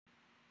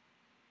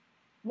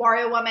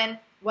Warrior woman,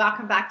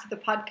 welcome back to the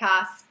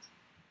podcast.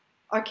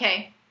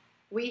 Okay,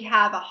 we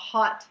have a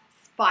hot,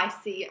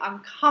 spicy,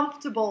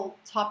 uncomfortable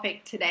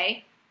topic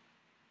today.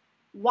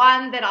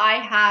 One that I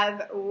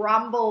have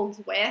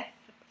rumbled with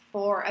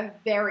for a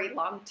very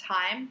long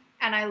time,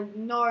 and I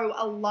know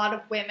a lot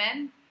of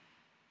women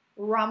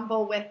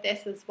rumble with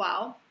this as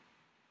well.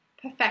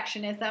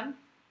 Perfectionism.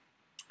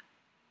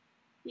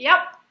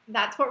 Yep,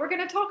 that's what we're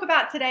going to talk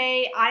about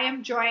today. I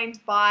am joined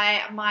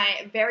by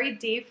my very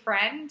dear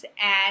friend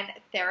and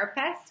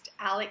therapist,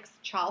 Alex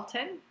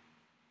Charlton.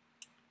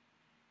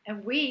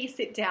 And we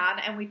sit down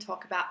and we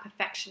talk about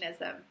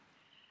perfectionism.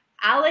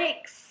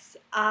 Alex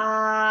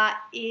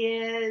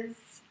is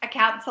a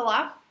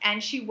counselor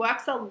and she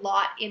works a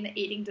lot in the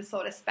eating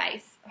disorder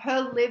space.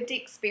 Her lived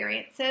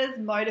experiences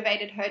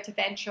motivated her to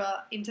venture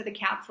into the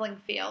counseling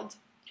field.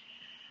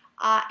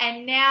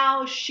 And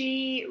now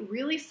she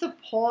really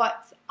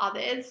supports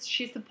others.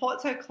 She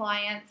supports her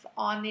clients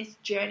on this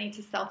journey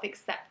to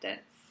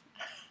self-acceptance.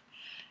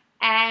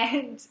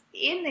 And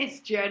in this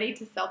journey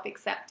to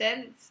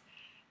self-acceptance,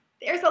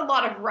 there's a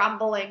lot of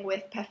rumbling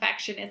with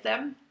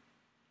perfectionism.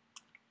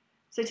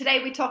 So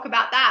today we talk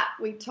about that.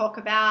 We talk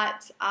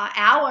about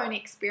our own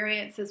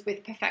experiences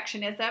with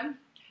perfectionism.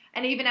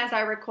 And even as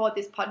I record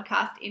this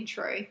podcast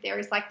intro, there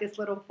is like this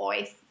little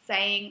voice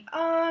saying,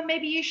 oh,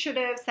 maybe you should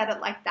have said it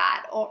like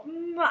that. Or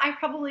I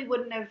probably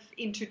wouldn't have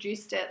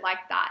introduced it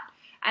like that.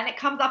 And it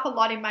comes up a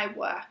lot in my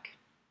work.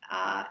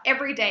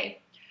 Every day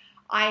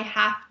I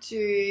have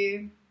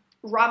to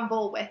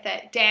rumble with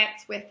it,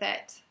 dance with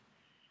it.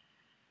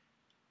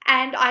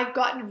 And I've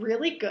gotten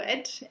really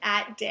good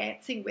at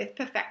dancing with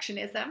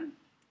perfectionism.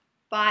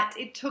 But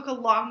it took a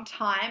long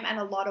time and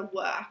a lot of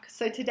work.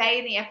 So today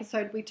in the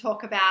episode, we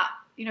talk about,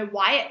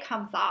 why it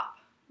comes up,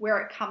 where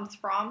it comes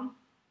from,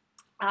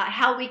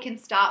 how we can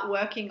start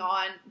working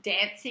on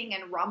dancing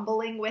and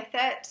rumbling with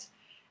it.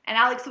 And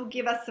Alex will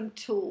give us some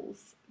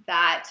tools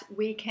that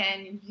we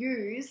can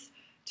use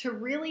to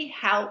really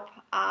help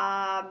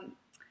us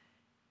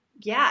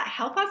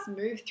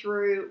move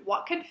through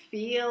what can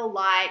feel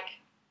like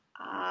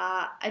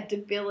a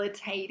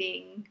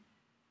debilitating,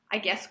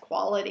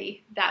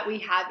 quality that we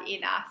have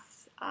in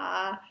us.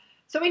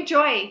 So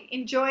enjoy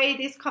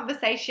this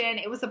conversation.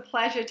 It was a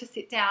pleasure to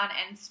sit down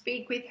and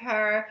speak with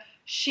her.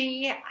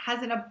 She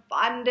has an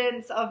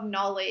abundance of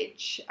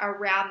knowledge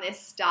around this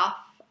stuff.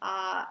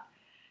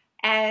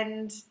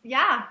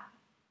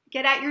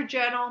 Get out your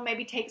journal,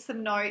 maybe take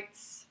some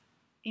notes.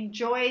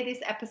 Enjoy this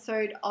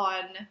episode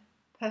on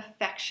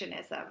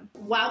perfectionism.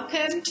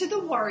 Welcome to the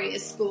Warrior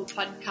School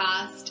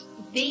podcast,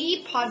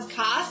 the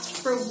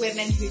podcast for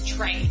women who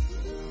train.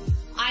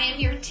 I am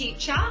your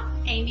teacher,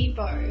 Amy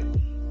Bowe,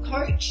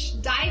 coach,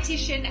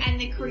 dietitian, and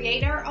the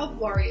creator of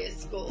Warrior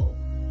School.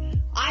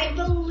 I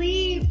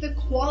believe the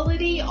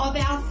quality of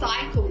our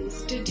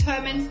cycles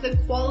determines the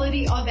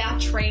quality of our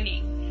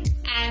training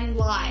and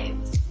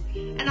lives.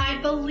 And I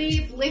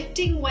believe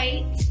lifting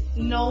weights,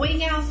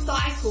 knowing our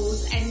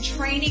cycles, and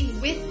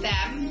training with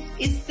them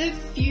is the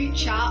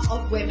future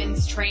of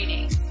women's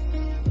training.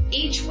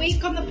 Each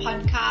week on the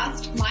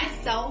podcast,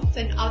 myself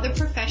and other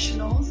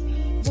professionals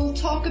will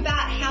talk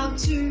about how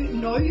to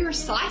know your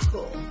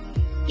cycle,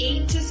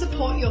 eat to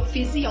support your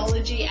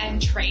physiology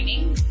and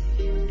training,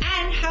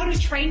 and how to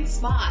train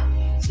smart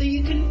so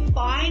you can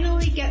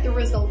finally get the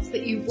results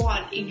that you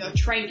want in your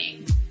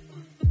training.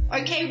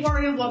 Okay,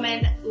 warrior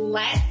woman,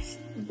 let's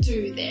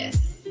do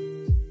this.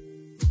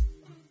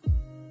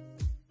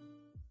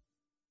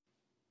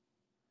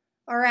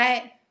 All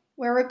right,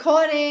 we're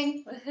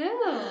recording.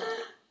 Woohoo!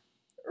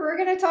 We're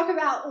going to talk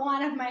about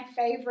one of my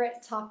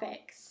favorite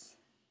topics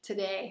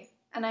today,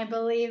 and I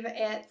believe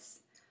it's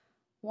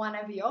one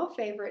of your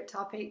favorite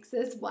topics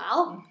as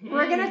well. Mm-hmm.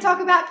 We're going to talk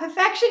about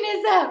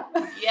perfectionism.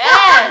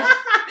 Yes!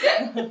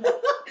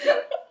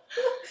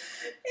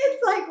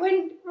 It's like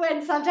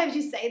when sometimes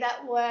you say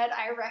that word,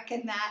 I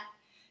reckon that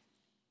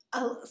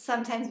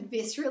sometimes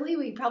viscerally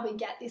we probably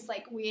get this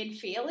like weird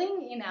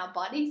feeling in our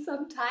body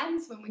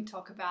sometimes when we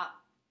talk about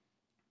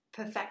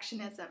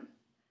perfectionism.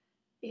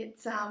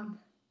 It's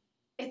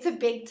a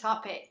big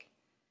topic,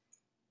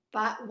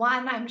 but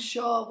one I'm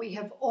sure we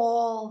have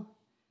all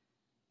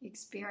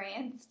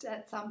experienced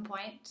at some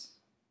point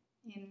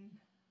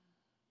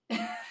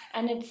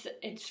And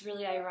it's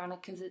really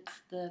ironic because it's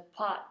the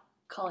pot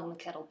calling the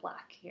kettle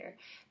black here.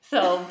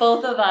 So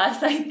both of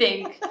us, I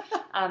think,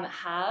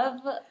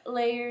 have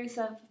layers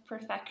of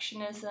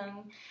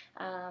perfectionism,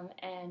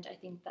 and I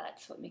think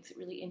that's what makes it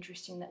really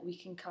interesting that we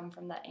can come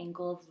from that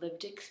angle of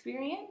lived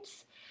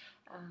experience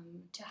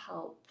to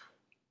help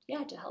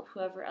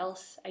whoever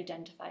else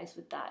identifies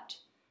with that,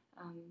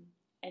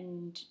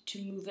 and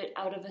to move it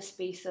out of a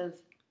space of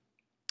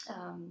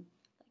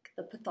like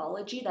the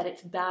pathology that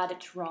it's bad,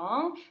 it's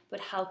wrong, but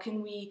how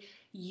can we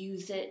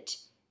use it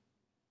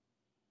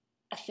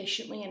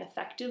efficiently and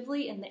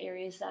effectively in the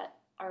areas that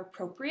are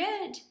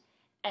appropriate,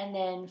 and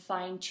then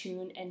fine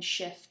tune and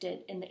shift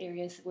it in the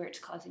areas where it's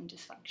causing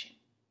dysfunction.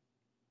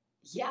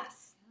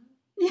 Yes.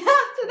 Yeah,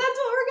 so that's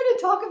what we're going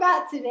to talk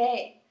about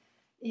today.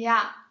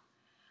 Yeah.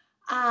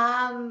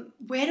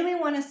 Where do we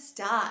want to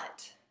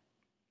start?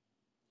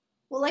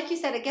 Well, like you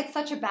said, it gets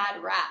such a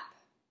bad rap,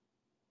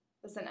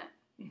 doesn't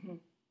it? Mm-hmm.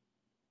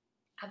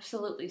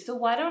 Absolutely. So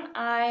why don't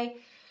I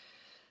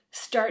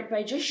start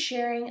by just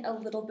sharing a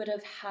little bit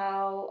of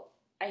how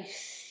I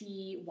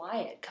see why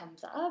it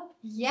comes up.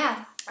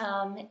 Yes.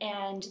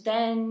 And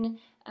then,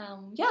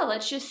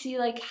 let's just see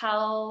like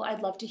how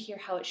I'd love to hear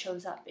how it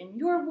shows up in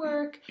your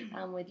work,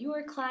 with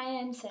your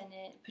clients, and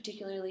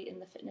particularly in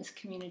the fitness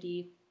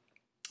community.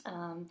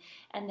 And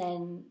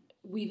then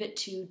weave it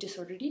to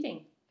disordered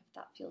eating, if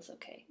that feels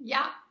okay.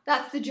 Yeah,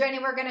 that's the journey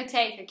we're going to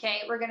take,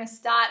 okay? We're going to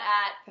start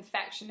at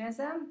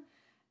perfectionism,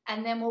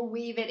 and then we'll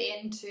weave it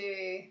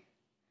into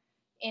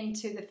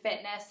the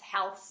fitness,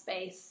 health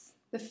space,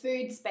 the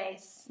food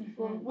space.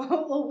 Mm-hmm.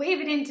 We'll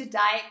weave it into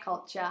diet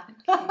culture.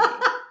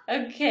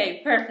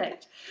 Okay,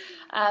 perfect.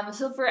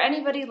 So for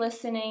anybody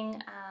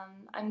listening,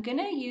 I'm going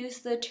to use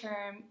the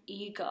term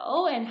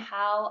ego and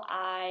how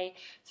I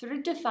sort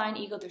of define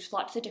ego. There's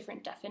lots of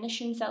different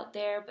definitions out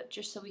there, but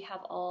just so we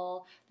have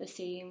all the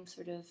same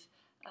sort of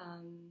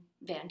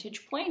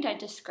vantage point, I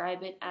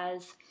describe it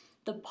as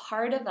the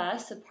part of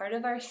us, a part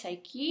of our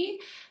psyche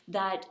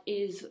that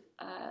is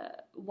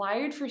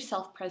wired for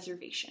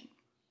self-preservation.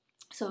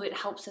 So it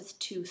helps us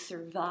to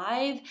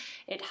survive,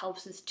 it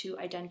helps us to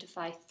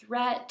identify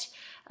threat,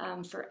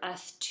 for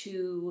us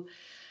to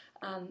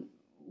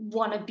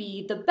want to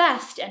be the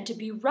best and to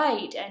be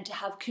right and to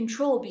have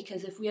control,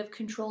 because if we have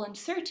control and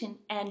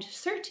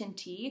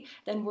certainty,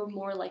 then we're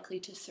more likely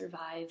to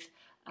survive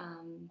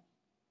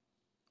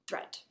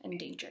threat and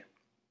danger.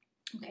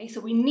 Okay, so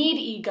we need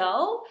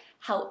ego.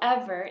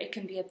 However, it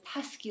can be a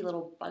pesky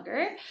little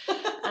bugger,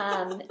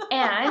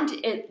 and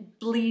it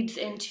bleeds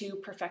into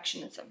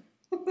perfectionism.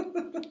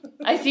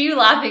 I see you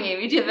laughing,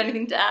 Amy. Do you have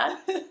anything to add?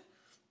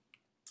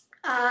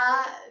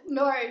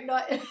 No,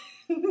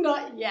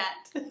 not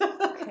yet.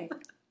 Okay,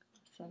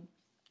 awesome.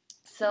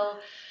 So,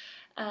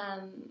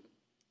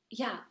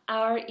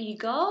 our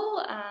ego,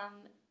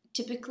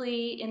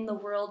 typically in the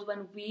world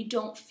when we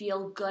don't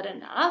feel good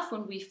enough,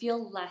 when we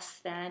feel less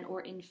than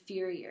or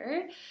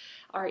inferior,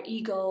 our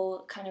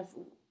ego kind of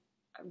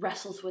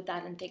wrestles with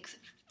that and thinks,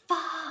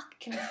 fuck,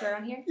 can I swear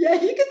on here? Yeah,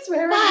 you can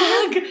swear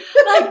on here.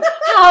 Like,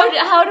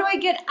 how do I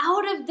get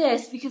out of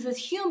this? Because as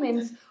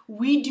humans,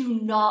 we do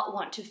not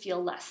want to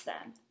feel less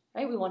than,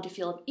 right? We want to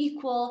feel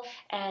equal,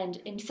 and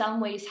in some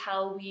ways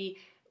how we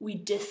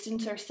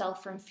distance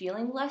ourselves from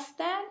feeling less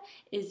than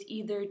is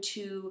either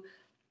to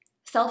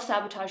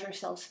self-sabotage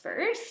ourselves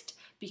first,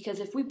 because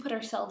if we put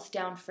ourselves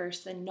down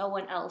first, then no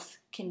one else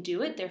can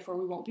do it. Therefore,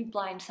 we won't be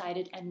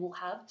blindsided and we'll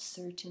have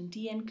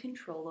certainty and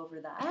control over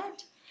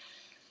that.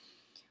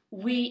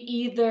 We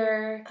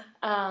either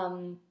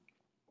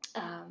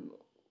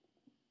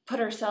put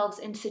ourselves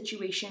in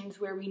situations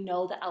where we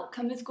know the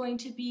outcome is going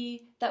to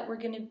be that we're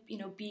going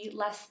to, be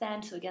less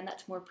than. So again,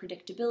 that's more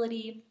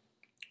predictability.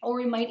 Or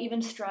we might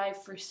even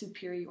strive for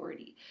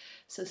superiority.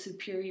 So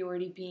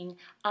superiority being,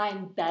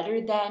 I'm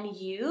better than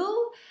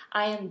you,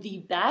 I am the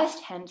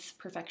best, hence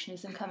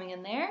perfectionism coming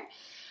in there.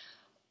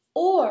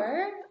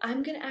 Or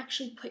I'm going to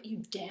actually put you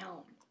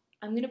down.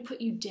 I'm going to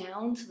put you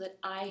down so that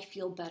I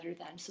feel better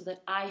than, so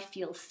that I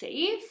feel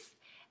safe.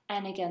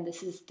 And again,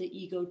 this is the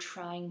ego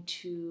trying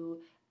to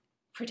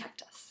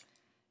protect us.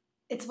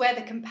 It's where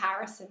the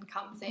comparison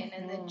comes in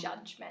and the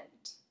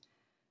judgment.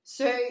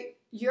 So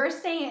you're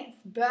saying its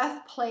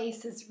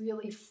birthplace is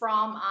really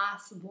from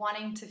us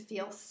wanting to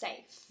feel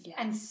safe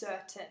and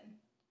certain.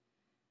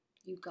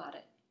 You got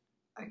it.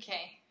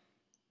 Okay.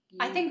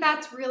 I think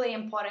that's really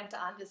important to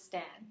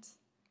understand.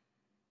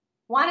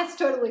 One, it's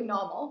totally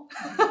normal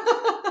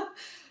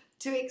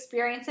to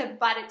experience it,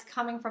 but it's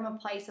coming from a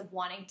place of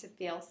wanting to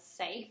feel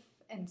safe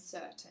and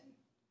certain.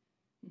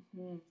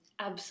 Mm-hmm.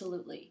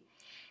 Absolutely.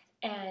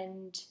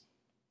 And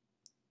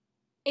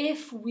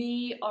if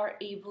we are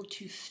able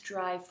to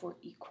strive for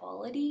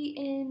equality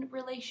in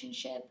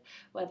relationship,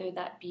 whether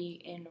that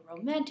be in a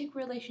romantic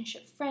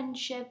relationship,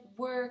 friendship,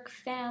 work,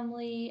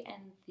 family,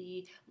 and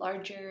the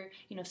larger,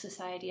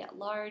 society at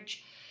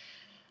large,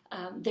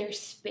 there's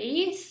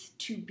space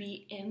to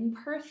be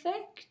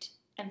imperfect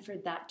and for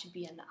that to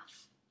be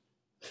enough.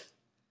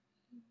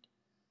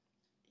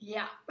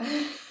 Yeah.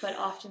 But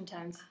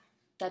oftentimes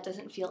that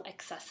doesn't feel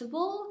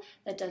accessible.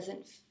 That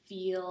doesn't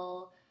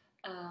feel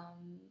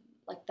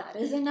like that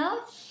is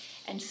enough.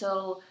 And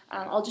so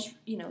I'll just,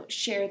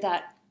 share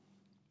that,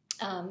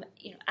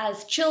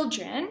 as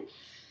children,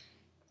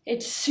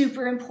 it's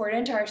super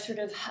important. Our sort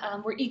of,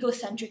 we're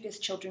egocentric as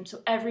children.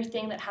 So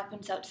everything that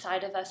happens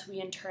outside of us,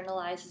 we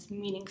internalize as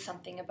meaning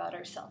something about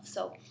ourselves.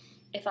 So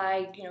if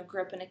I,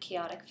 grew up in a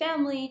chaotic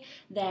family,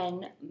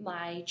 then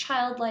my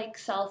childlike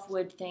self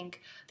would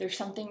think there's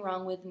something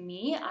wrong with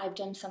me. I've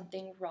done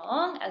something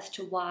wrong as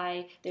to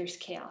why there's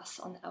chaos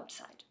on the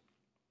outside.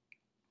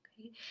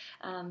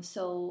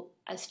 So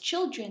as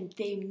children,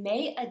 they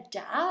may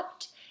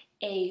adapt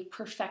a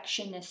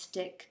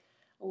perfectionistic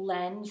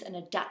lens, an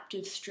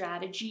adaptive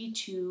strategy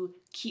to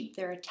keep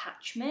their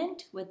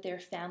attachment with their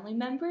family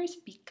members,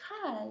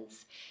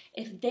 because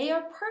if they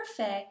are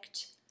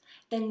perfect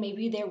then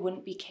maybe there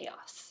wouldn't be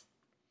chaos.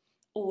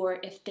 Or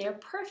if they're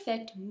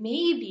perfect,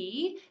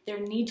 maybe their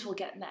needs will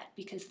get met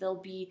because they'll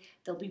be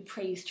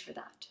praised for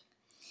that.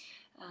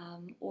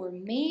 Or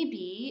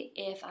maybe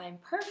if I'm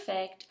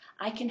perfect,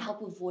 I can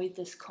help avoid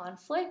this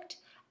conflict.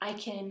 I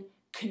can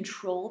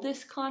control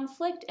this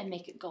conflict and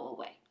make it go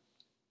away.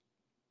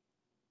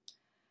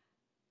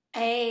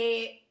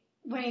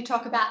 When you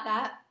talk about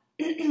that,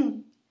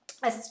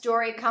 a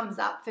story comes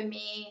up for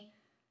me,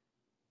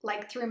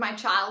 like through my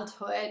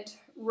childhood,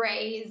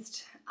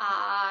 raised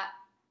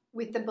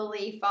with the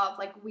belief of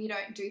like, we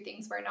don't do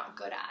things we're not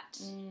good at.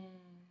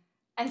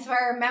 And so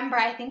I remember,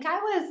 I think I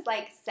was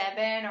like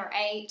 7 or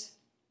 8,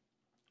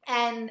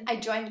 and I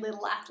joined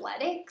Little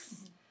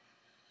Athletics.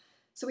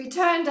 So we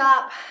turned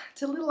up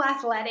to Little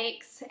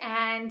Athletics,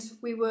 and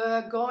we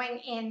were going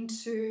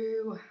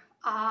into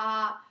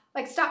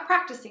like start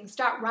practicing,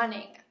 start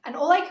running. And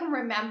all I can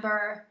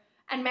remember,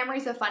 and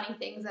memories are funny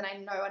things, and I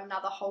know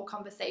another whole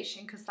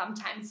conversation because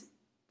sometimes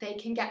they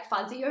can get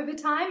fuzzy over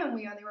time and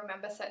we only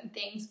remember certain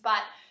things.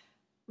 But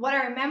what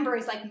I remember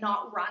is like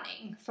not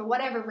running for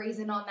whatever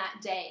reason on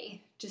that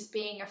day, just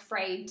being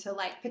afraid to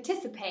like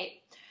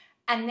participate.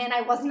 And then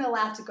I wasn't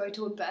allowed to go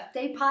to a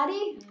birthday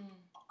party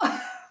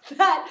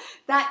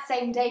that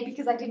same day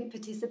because I didn't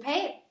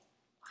participate.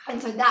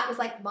 And so that was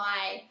like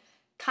my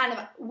kind of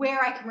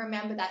where I can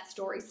remember that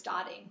story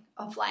starting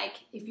of like,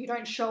 if you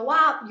don't show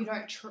up, you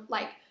don't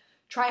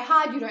try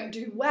hard, you don't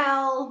do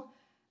well,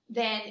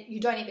 then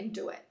you don't even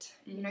do it.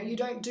 You know, you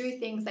don't do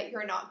things that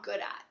you're not good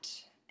at.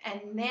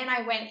 And then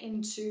I went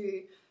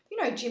into,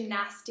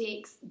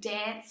 gymnastics,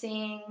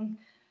 dancing,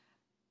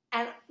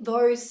 and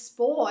those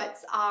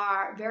sports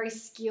are very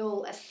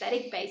skill,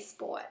 aesthetic-based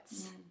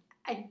sports.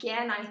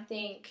 Again, I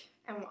think,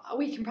 and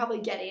we can probably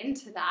get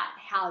into that,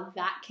 how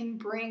that can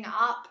bring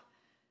up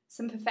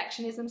some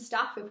perfectionism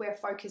stuff if we're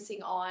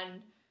focusing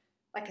on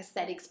like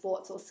aesthetic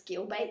sports or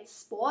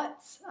skill-based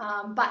sports.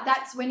 But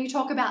that's when you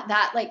talk about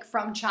that, like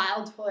from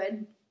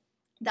childhood,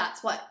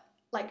 that's what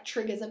like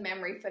triggers a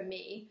memory for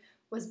me,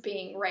 was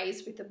being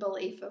raised with the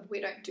belief of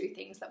we don't do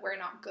things that we're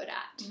not good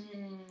at.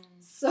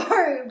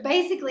 So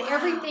basically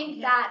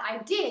everything that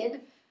I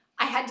did,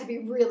 I had to be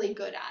really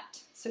good at.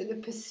 So the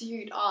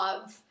pursuit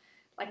of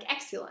like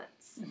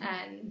excellence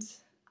and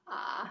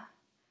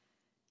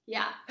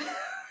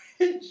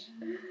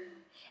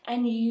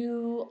And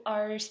you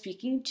are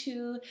speaking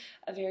to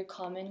a very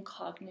common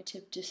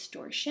cognitive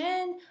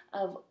distortion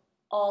of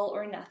all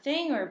or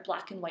nothing, or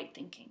black and white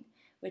thinking,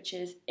 which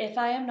is, if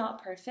I am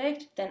not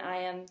perfect, then I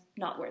am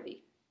not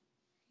worthy.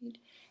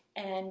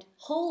 And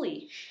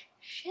holy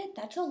shit,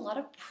 that's a lot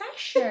of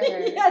pressure.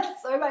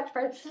 That's so much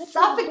pressure. That's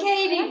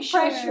suffocating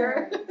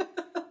pressure.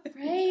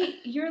 Right?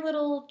 Your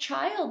little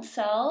child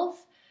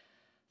self,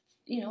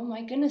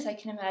 my goodness, I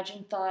can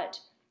imagine, thought,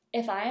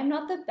 if I am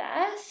not the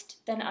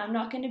best, then I'm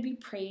not going to be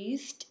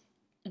praised,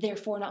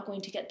 therefore not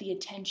going to get the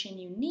attention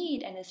you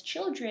need. And as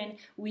children,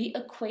 we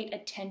equate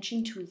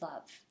attention to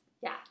love.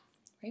 Yeah.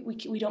 Right?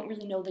 We don't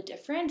really know the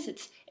difference.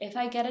 It's, if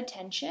I get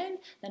attention,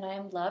 then I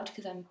am loved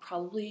because I'm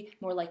probably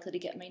more likely to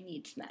get my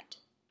needs met.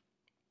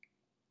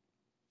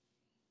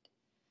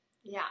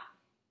 Yeah.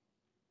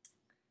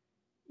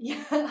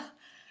 Yeah.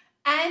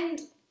 And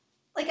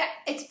like,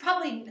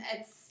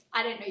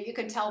 I don't know, you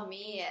could tell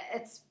me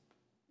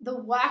the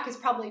work is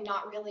probably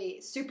not really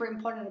super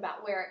important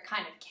about where it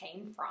kind of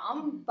came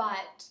from,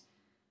 but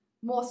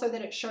more so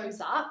that it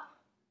shows up.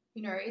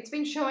 It's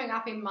been showing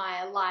up in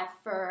my life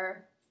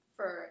for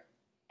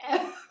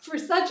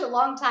such a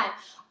long time.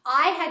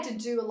 I had to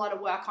do a lot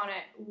of work on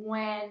it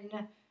when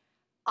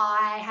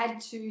I had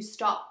to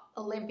stop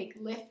Olympic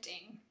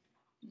lifting.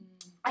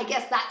 I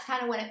guess that's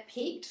kind of when it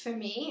peaked for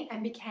me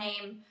and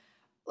became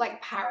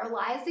like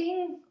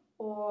paralyzing.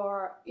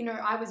 Or,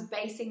 I was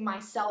basing my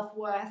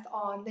self-worth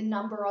on the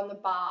number on the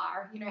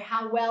bar,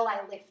 how well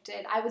I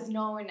lifted. I was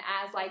known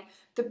as like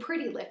the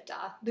pretty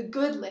lifter, the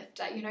good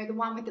lifter, the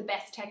one with the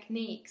best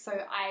technique.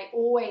 So I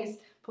always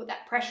put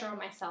that pressure on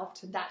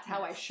myself that's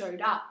how I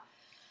showed up.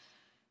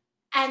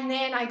 And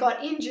then I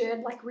got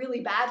injured like really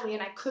badly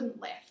and I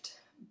couldn't lift.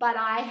 But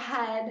I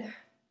had,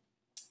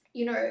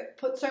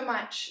 put so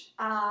much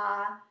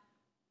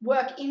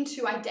work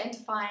into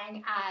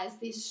identifying as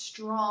this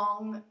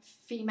strong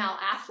female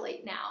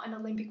athlete now, and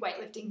Olympic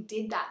weightlifting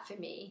did that for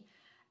me.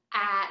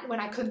 When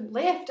I couldn't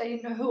lift, I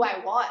didn't know who I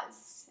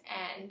was,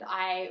 and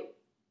I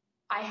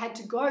had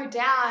to go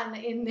down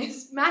in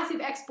this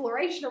massive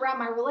exploration around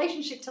my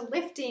relationship to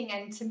lifting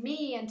and to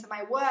me and to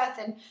my worth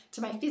and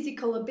to my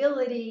physical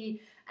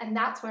ability, and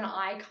that's when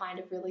I kind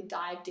of really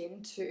dived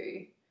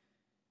into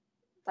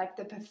like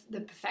the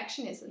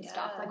perfectionism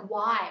stuff. Like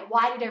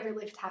why did every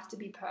lift have to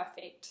be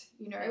perfect?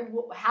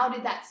 How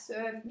did that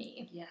serve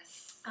me?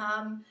 Yes.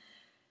 And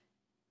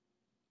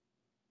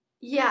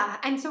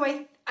so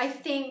I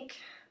think,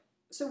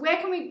 so where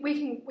can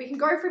we can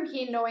go from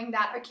here, knowing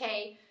that,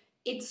 okay,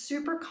 it's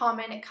super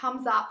common. It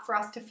comes up for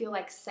us to feel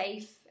like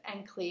safe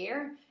and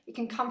clear. It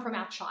can come from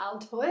our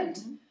childhood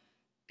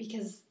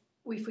because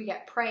if we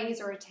get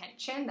praise or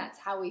attention, that's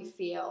how we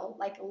feel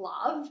like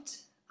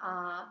loved.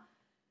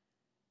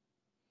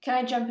 Can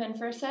I jump in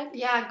for a sec?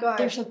 Yeah, go.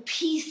 There's a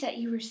piece that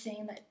you were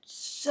saying that's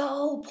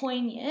so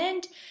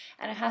poignant,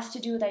 and it has to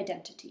do with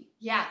identity.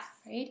 Yes.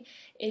 Right?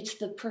 It's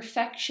the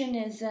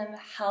perfectionism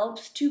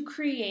helps to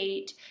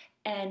create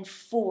and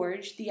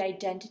forge the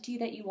identity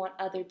that you want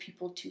other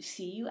people to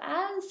see you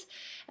as.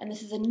 And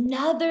this is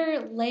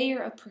another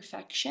layer of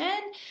perfection,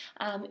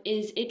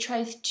 is it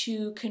tries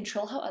to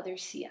control how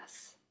others see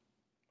us.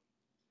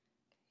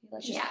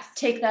 Let's just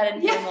take that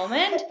in for a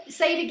moment.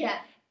 Say it again.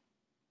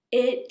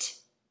 It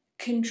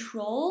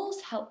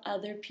controls how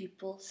other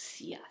people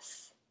see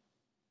us.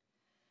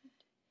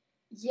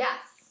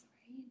 Yes.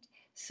 Right?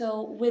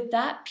 So with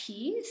that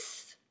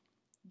piece,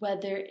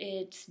 whether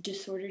it's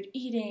disordered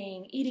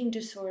eating, eating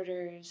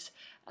disorders,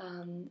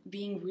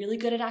 being really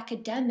good at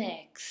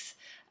academics,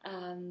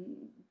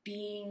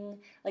 being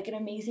like an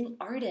amazing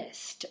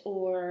artist,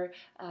 or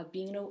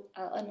being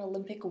an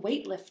Olympic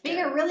weightlifter.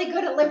 Being a really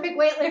good Olympic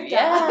weightlifter.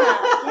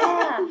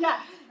 Yeah.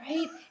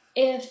 Right?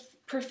 If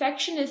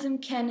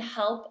perfectionism can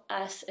help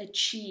us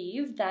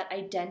achieve that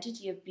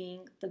identity of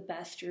being the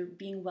best, or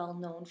being well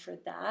known for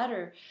that,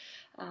 or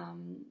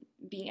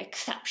being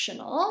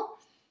exceptional,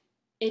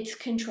 it's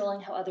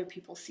controlling how other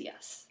people see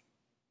us.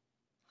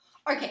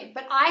 Okay,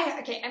 but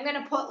I'm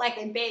going to put like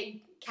a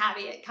big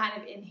caveat kind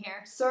of in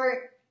here. So,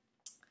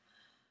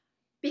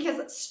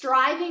 because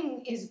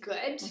striving is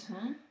good,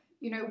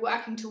 Mm-hmm.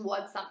 Working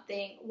towards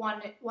something,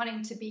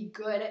 wanting to be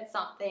good at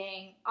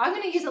something. I'm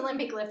going to use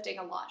Olympic lifting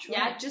a lot, Sure.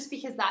 yeah, just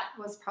because that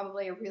was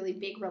probably a really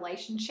big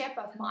relationship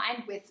of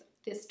mine with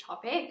this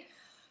topic.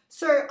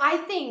 So I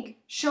think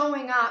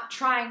showing up,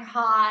 trying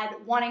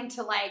hard, wanting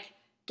to like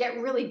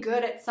get really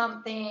good at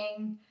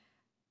something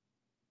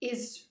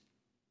is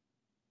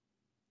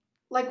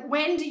like,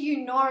 when do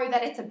you know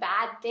that it's a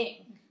bad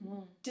thing?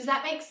 Mm-hmm. Does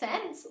that make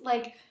sense?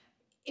 Like,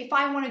 if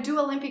I want to do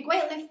Olympic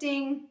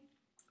weightlifting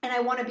and I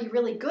want to be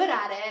really good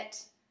at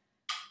it,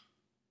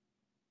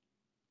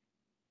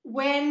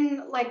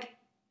 when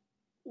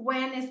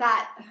is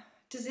that?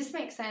 Does this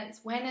make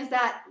sense? When is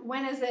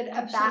it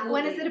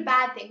a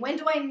bad thing? When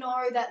do I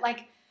know that,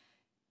 like,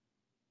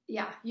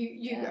 yeah,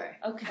 you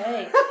go.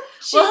 Okay.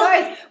 She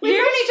goes. We've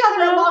known each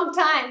other a long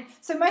time,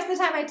 so most of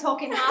the time I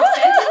talk in half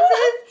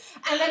sentences,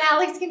 and then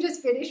Alex can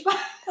just finish my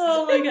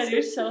Oh my god,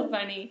 you're so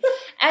funny.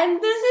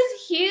 And this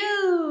is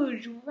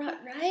huge,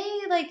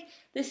 right? Like,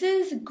 this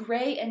is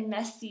great and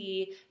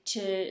messy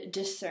to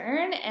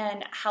discern,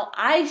 and how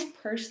I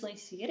personally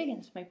see it,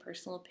 against my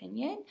personal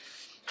opinion,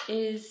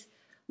 is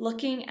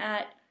looking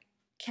at,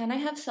 can I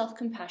have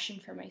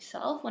self-compassion for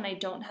myself when I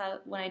don't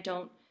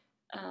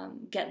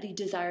get the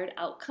desired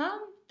outcome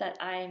that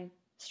I'm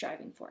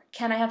striving for?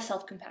 Can I have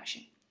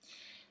self-compassion?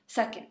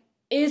 Second,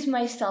 is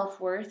my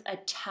self-worth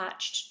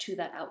attached to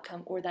that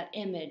outcome or that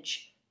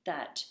image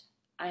that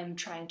I'm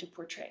trying to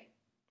portray?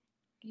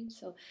 Okay,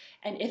 so,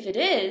 and if it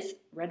is,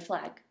 red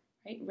flag,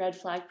 right? Red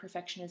flag,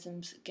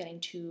 perfectionism's getting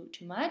too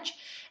much.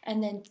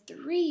 And then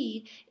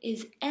 3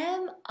 is,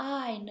 am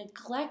I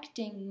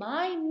neglecting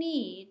my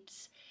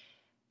needs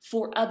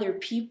for other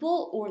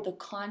people or the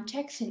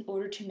context in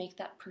order to make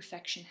that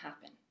perfection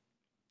happen?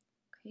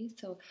 Okay,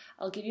 so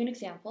I'll give you an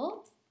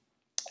example.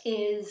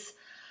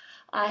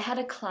 I have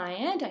a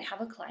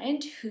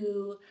client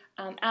who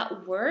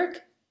at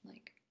work,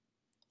 like,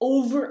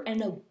 over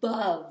and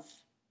above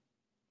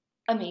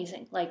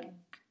amazing, like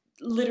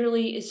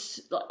literally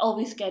is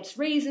always gets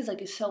raises,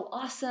 like is so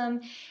awesome,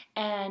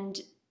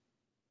 and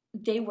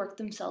they work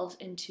themselves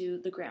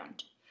into the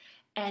ground.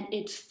 And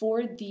it's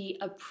for the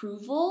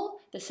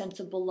approval, the sense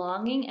of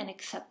belonging and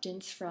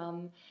acceptance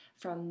from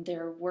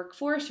their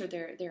workforce or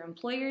their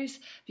employers,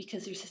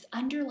 because there's this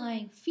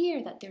underlying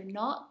fear that they're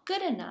not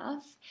good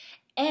enough,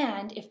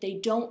 and if they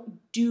don't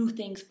do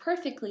things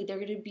perfectly, they're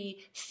going to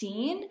be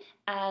seen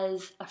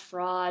as a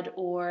fraud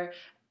or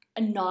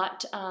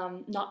not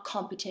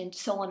competent,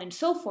 so on and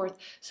so forth.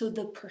 So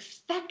the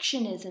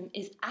perfectionism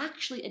is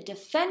actually a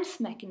defense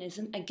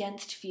mechanism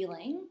against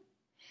feeling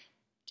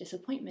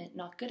disappointment,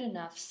 not good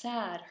enough,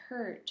 sad,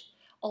 hurt.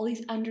 All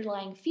these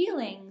underlying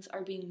feelings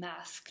are being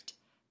masked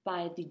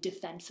by the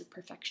defense of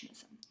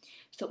perfectionism.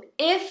 So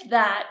if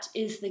that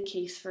is the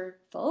case for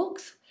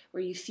folks,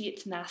 where you see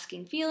it's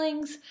masking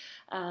feelings,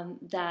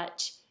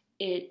 that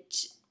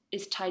it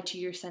is tied to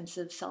your sense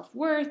of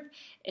self-worth,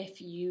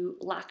 if you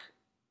lack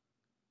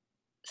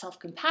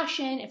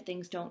self-compassion, if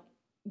things don't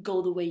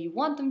go the way you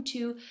want them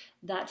to,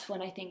 that's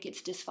when I think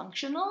it's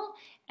dysfunctional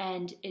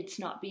and it's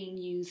not being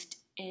used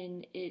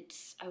in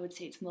its, I would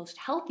say, its most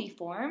healthy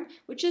form,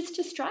 which is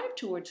to strive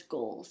towards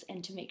goals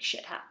and to make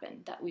shit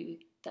happen that we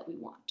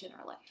want in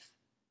our life.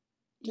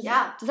 Does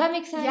that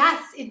make sense?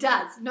 Yes, it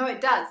does. No,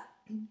 it does.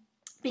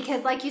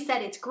 Because like you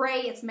said, it's gray,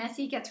 it's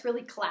messy, it gets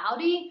really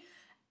cloudy,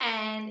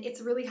 and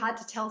it's really hard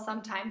to tell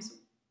sometimes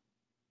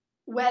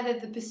whether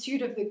the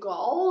pursuit of the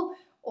goal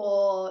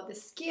or the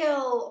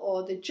skill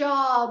or the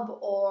job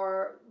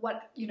or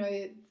what,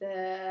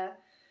 the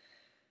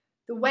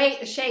weight,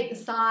 the shape, the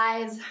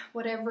size,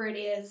 whatever it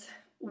is,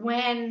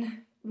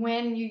 when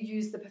you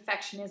use the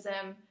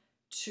perfectionism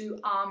to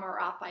armor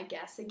up, I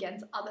guess,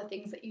 against other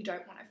things that you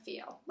don't want to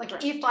feel. Like,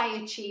 Right. if I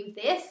achieve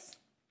this,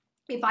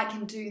 if I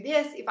can do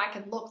this, if I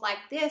can look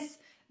like this,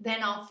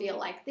 then I'll feel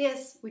like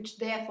this, which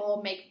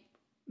therefore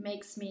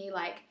makes me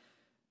like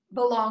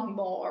belong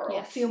more or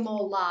Yes. feel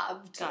more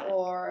loved Got it.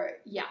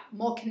 or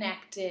more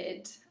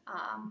connected.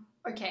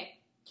 Okay.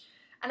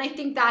 And I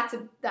think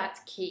that's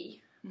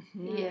key.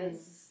 Mhm.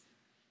 Is,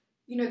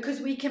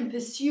 because we can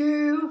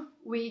pursue,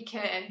 we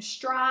can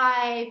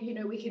strive,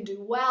 we can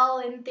do well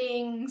in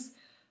things,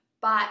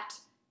 but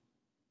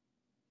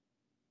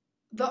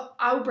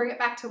I'll bring it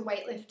back to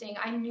weightlifting.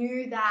 I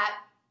knew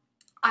that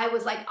I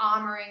was like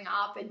armoring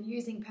up and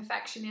using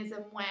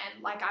perfectionism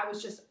when like I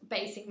was just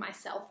basing my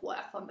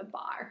self-worth on the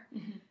bar.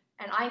 Mhm.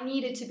 And I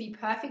needed to be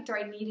perfect, or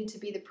I needed to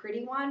be the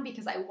pretty one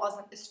because I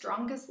wasn't the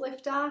strongest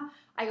lifter.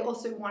 I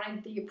also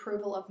wanted the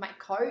approval of my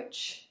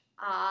coach.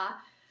 I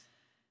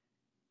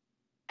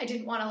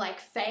didn't want to like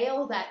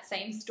fail. That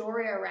same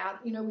story around,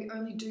 we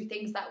only do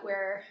things that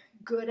we're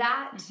good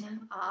at.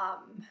 Mhm.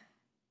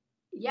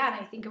 And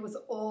I think it was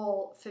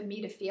all for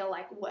me to feel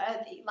like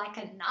worthy, like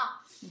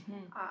enough.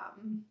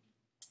 Mhm.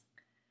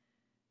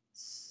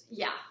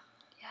 Yeah.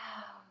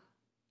 Yeah.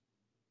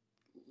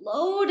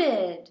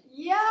 Loaded.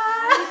 Yeah.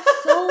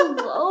 It's so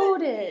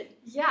loaded.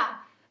 Yeah.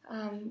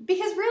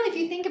 Because really, if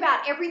you think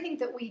about everything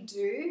that we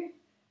do,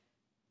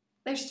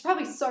 there's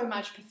probably so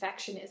much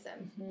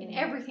perfectionism in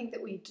everything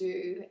that we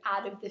do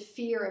out of the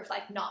fear of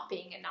like not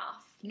being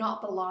enough,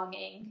 not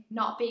belonging,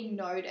 not being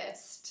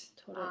noticed,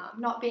 Totally.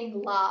 not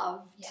being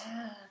loved.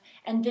 Yeah.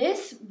 And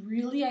this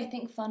really, I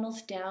think,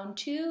 funnels down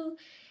to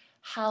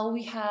how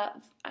we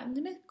have, I'm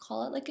going to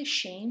call it like a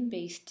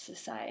shame-based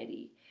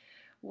society,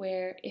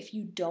 where if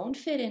you don't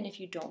fit in, if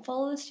you don't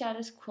follow the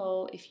status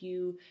quo, if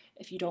you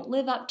don't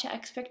live up to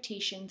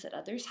expectations that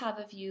others have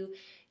of you,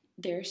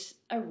 there's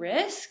a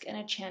risk and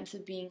a chance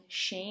of being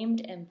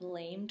shamed and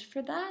blamed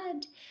for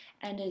that.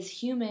 And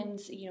as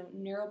humans,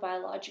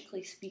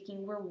 neurobiologically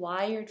speaking, we're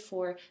wired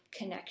for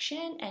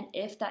connection. And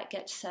if that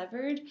gets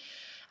severed,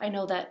 I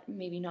know that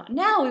maybe not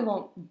now, we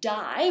won't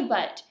die,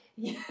 but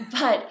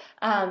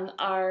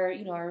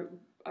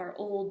our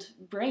old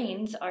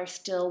brains are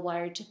still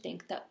wired to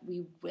think that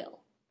we will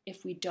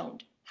if we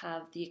don't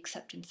have the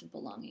acceptance of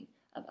belonging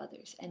of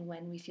others. And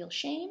when we feel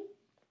shame,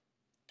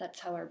 that's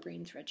how our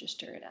brains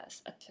register it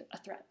as a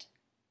threat.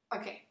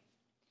 Okay.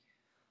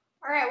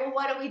 All right, well,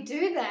 what do we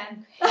do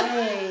then?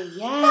 Hey,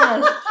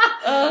 yes.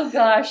 Oh,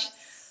 gosh.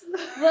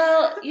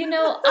 Well,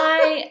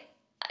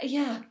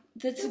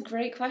 that's a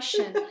great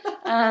question.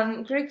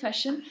 Great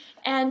question.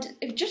 And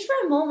just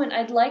for a moment,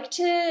 I'd like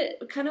to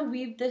kind of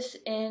weave this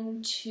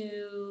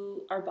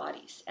into our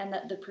bodies and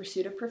the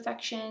pursuit of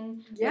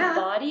perfection, the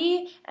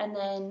body, and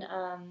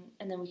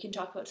then we can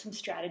talk about some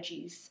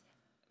strategies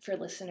for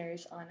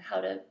listeners on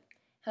how to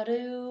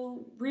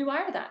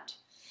rewire that.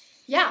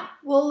 Yeah.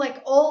 Well,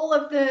 like all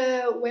of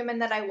the women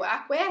that I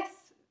work with,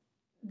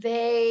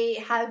 they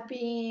have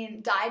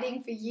been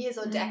dieting for years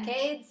or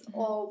decades,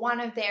 or one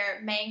of their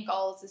main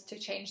goals is to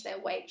change their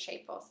weight,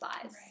 shape, or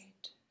size.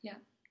 Right. Yeah.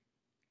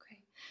 Okay.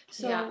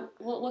 So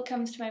what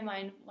comes to my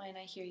mind when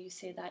I hear you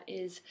say that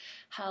is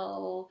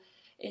how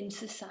in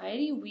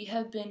society we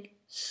have been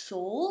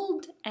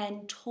sold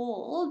and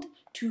told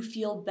to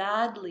feel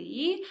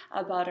badly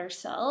about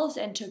ourselves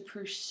and to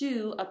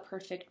pursue a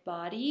perfect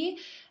body,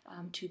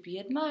 to be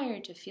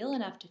admired, to feel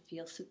enough, to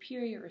feel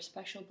superior or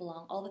special,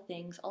 belong, all the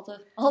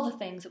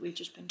things that we've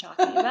just been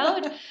talking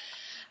about.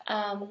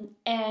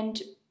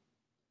 And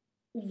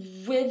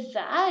with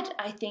that,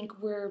 I think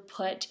we're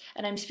put,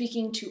 and I'm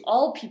speaking to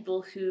all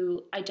people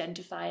who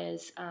identify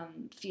as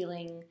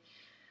feeling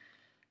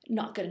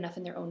not good enough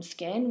in their own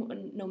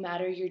skin, no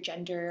matter your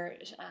gender,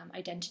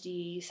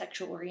 identity,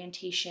 sexual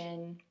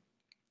orientation,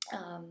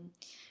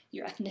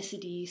 your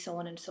ethnicity, so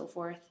on and so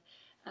forth.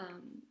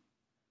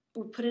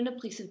 We're put in a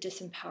place of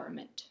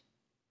disempowerment,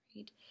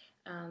 right?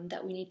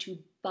 That we need to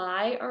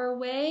buy our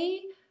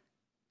way,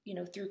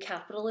 through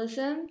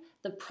capitalism,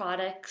 the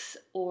products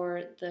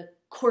or the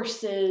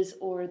courses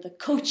or the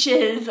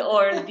coaches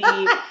or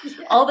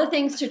all the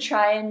things to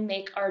try and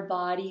make our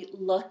body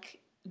look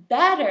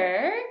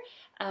better,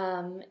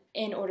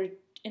 in order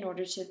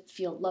to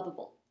feel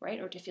lovable, right?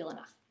 Or to feel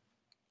enough.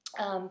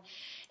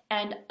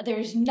 And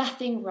there's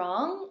nothing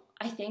wrong,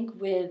 I think,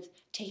 with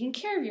taking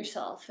care of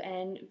yourself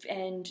and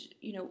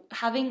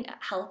having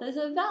health as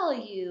a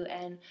value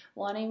and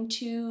wanting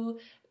to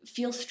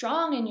feel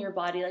strong in your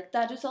body. Like,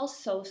 that is all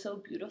so, so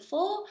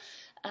beautiful.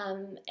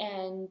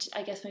 And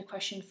I guess my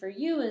question for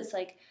you is,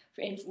 like,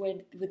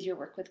 with your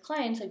work with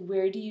clients, like,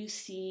 where do you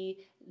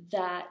see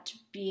that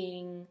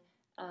being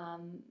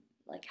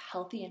like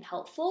healthy and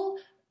helpful?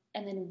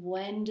 And then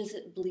when does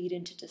it bleed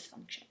into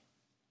dysfunction?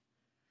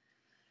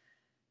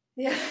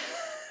 Yeah.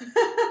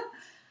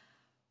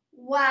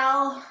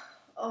 Well,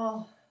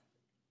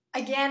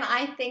 again,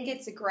 I think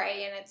it's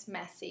gray and it's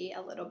messy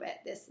a little bit.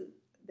 This.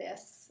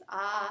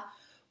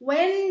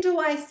 When do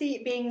I see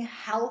it being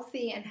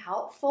healthy and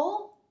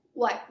helpful?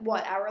 like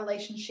what, our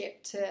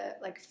relationship to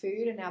like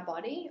food and our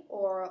body,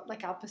 or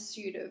like our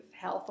pursuit of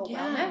health or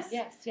wellness?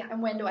 Yes, yeah.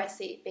 And when do I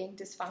see it being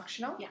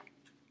dysfunctional? Yeah.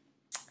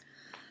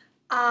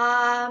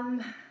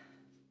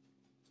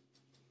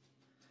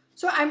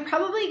 So I'm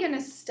probably going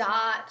to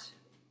start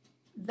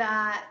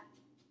that.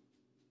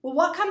 Well,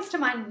 what comes to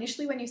mind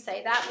initially when you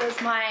say that was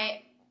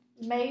my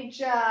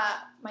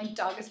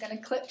dog is going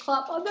to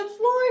clip-clop on the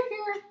floor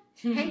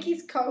here.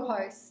 Hanky's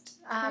co-host.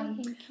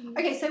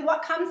 Okay, so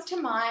what comes to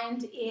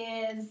mind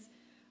is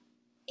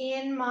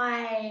in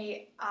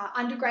my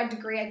undergrad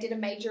degree, I did a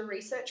major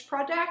research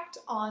project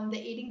on the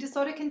eating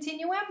disorder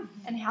continuum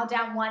and how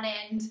down one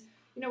end,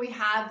 you know, we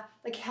have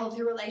like a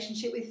healthy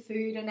relationship with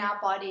food and our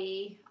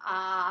body.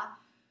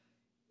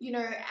 You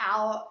know,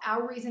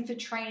 our reason for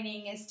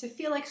training is to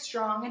feel like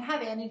strong and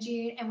have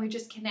energy, and we're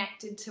just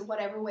connected to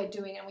whatever we're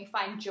doing and we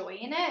find joy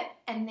in it.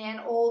 And then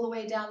all the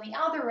way down the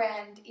other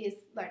end is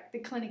like the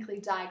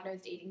clinically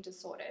diagnosed eating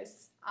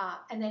disorders.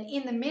 And then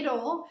in the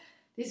middle,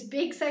 this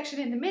big section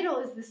in the middle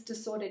is this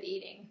disordered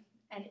eating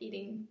and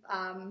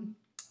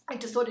like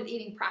disordered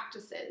eating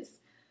practices.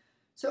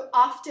 So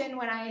often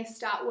when I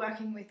start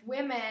working with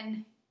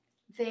women,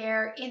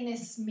 they're in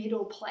this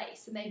middle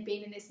place, and they've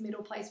been in this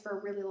middle place for a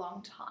really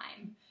long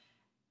time.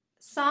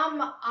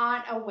 Some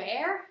aren't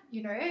aware,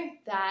 you know,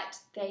 that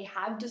they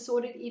have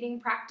disordered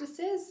eating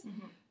practices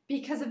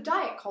because of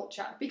diet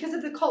culture, because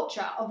of the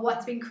culture of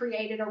what's been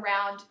created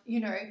around, you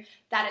know,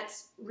 that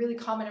it's really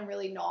common and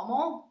really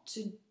normal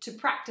to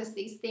practice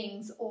these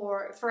things,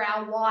 or for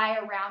our why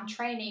around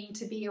training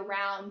to be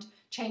around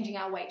changing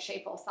our weight,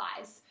 shape, or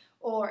size,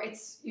 or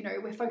it's, you know,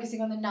 we're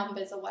focusing on the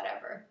numbers or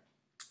whatever.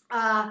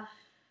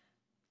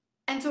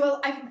 And so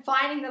I'm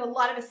finding that a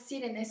lot of us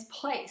sit in this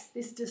place,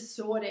 this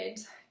disordered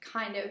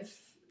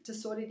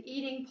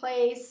eating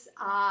place,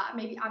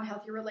 maybe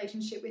unhealthy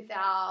relationship with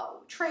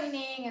our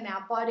training and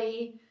our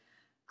body.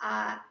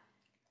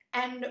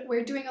 And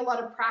we're doing a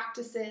lot of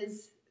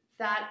practices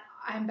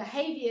and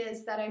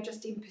behaviors that are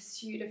just in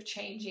pursuit of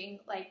changing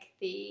like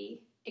the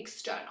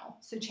external.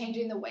 So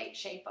changing the weight,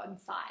 shape, and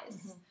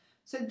size.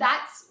 So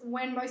that's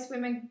when most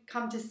women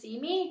come to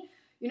see me.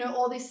 You know,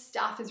 all this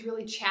stuff has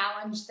really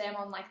challenged them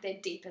on like their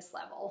deepest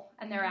level.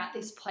 And they're at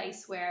this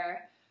place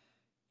where,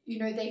 you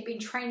know, they've been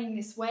training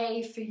this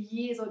way for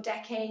years or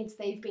decades.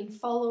 They've been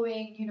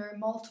following, you know,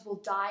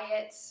 multiple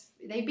diets.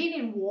 They've been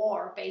in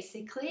war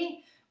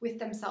basically with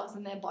themselves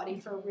and their body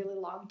for a really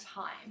long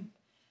time.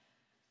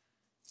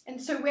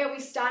 And so where we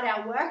start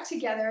our work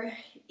together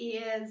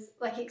is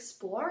like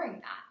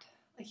exploring that,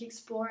 like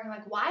exploring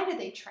like, why do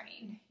they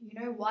train? You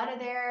know, what are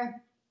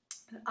their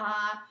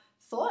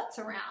thoughts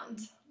around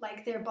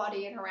like their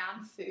body and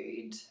around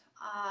food,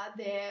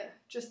 their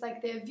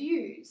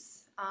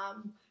views.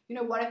 You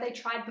know, what have they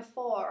tried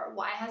before?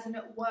 Why hasn't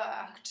it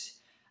worked?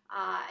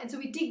 And so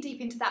we dig deep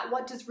into that.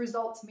 What does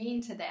results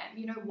mean to them?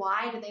 You know,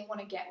 why do they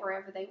want to get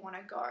wherever they want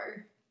to go?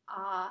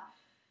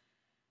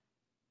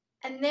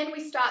 And then we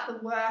start the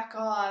work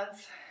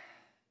of,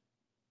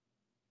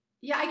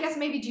 I guess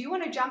maybe, do you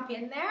want to jump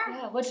in there?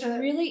 Yeah, what's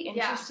really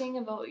interesting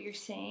about what you're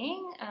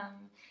saying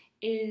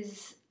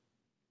is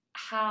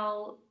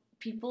how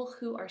people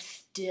who are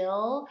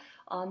still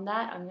on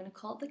that, I'm going to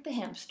call it like the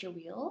hamster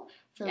wheel,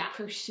 for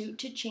pursuit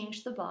to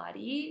change the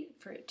body,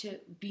 for it to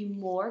be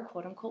more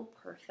quote unquote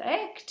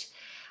perfect,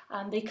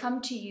 they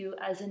come to you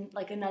as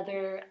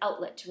another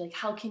outlet to like,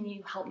 how can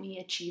you help me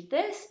achieve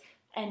this?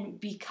 And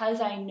because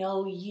I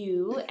know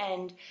you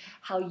and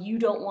how you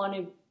don't want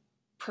to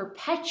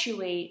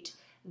perpetuate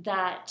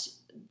that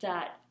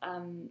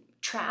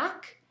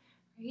track,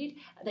 right?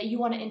 That you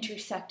want to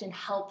intersect and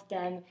help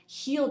them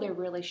heal their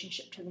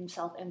relationship to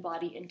themselves and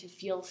body, and to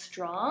feel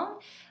strong,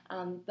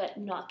 but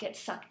not get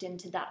sucked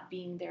into that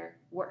being their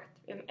worth.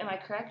 Am I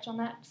correct on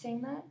that,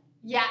 saying that?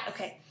 Yeah.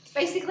 Okay.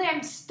 Basically,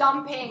 I'm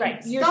stomping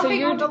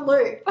on the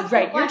loop.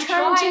 Right. You're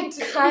trying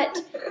to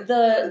cut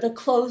the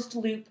closed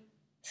loop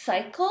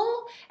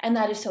cycle, and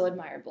that is so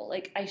admirable.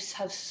 Like, I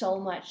have so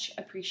much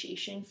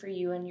appreciation for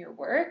you and your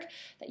work,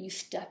 that you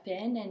step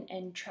in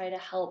and try to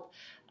help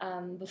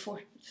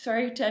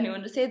sorry to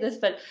anyone to say this,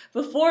 but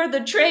before the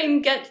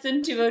train gets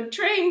into a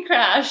train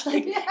crash,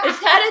 like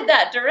it's headed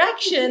that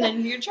direction,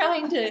 and you're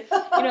trying to,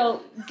 you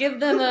know, give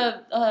them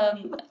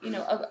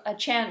a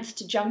chance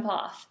to jump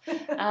off.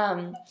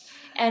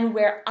 And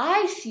where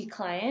I see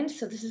clients,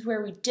 so this is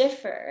where we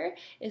differ,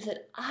 is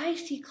that I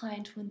see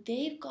clients when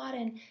they've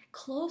gotten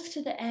close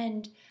to the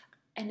end,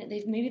 and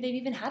they've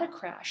even had a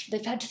crash.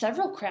 They've had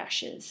several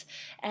crashes,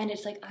 and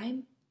it's like,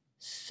 I'm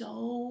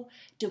so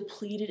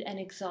depleted and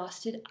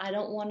exhausted. I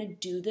don't want to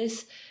do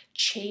this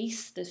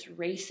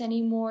race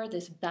anymore,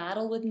 this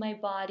battle with my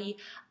body.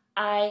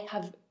 I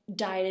have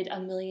dieted a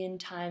million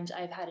times.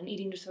 I've had an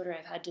eating disorder.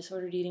 I've had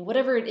disordered eating,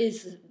 whatever it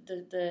is,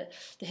 the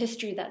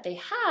history that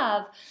they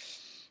have.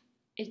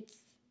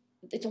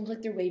 It's almost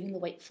like they're waving the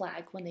white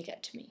flag when they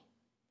get to me.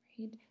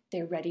 Right?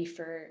 They're ready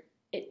for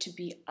it to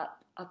be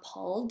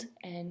upheld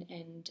and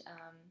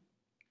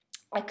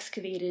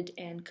excavated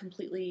and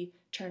completely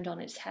turned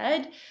on its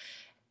head.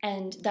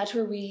 And that's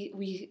where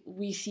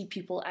we see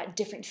people at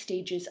different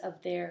stages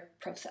of their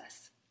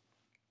process.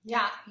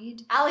 Yeah.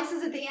 Right? Alex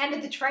is at the end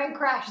of the train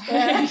crash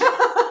there.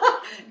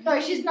 No,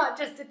 she's not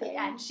just at the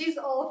end. She's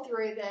all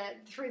through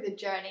the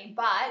journey.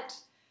 But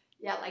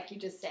yeah, like you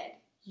just said,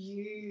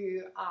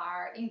 you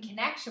are in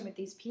connection with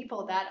these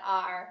people that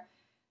are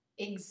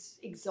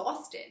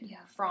exhausted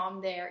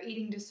from their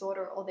eating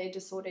disorder or their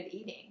disordered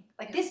eating.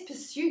 Like this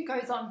pursuit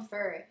goes on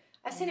for,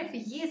 I've seen it for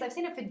years. I've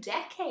seen it for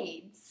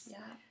decades. Yeah.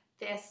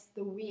 This,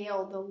 the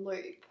wheel, the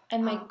loop.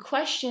 And my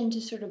question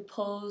to sort of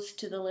pose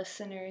to the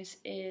listeners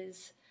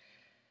is,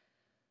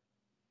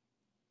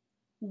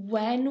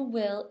 when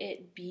will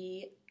it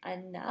be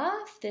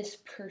enough, this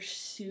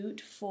pursuit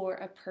for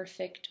a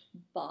perfect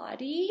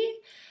body?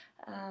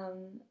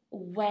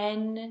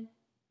 When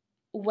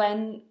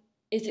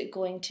is it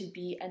going to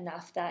be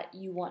enough that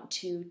you want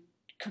to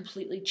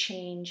completely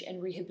change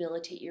and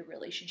rehabilitate your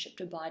relationship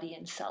to body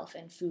and self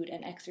and food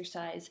and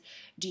exercise?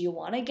 Do you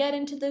want to get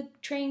into the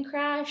train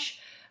crash,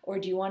 or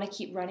do you want to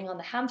keep running on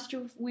the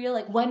hamster wheel?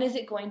 Like, when is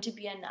it going to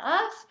be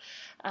enough?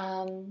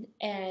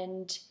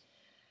 And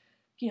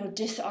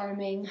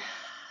disarming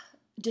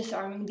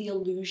the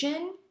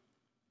illusion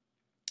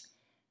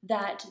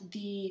that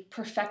the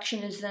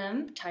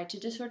perfectionism tied to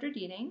disordered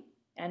eating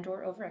and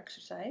or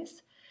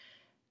overexercise,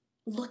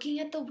 looking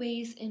at the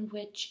ways in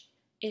which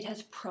it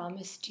has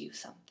promised you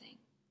something.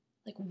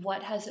 Like,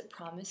 what has it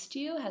promised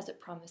you? Has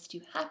it promised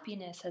you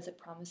happiness? Has it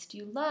promised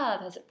you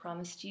love? Has it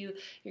promised you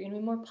you're going to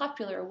be more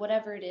popular, or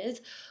whatever it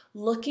is?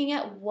 Looking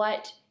at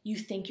what you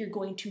think you're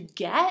going to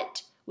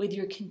get with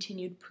your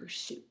continued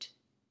pursuit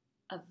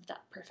of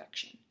that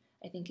perfection,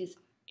 I think, is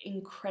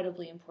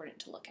incredibly important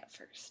to look at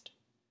first.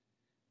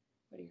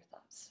 What are your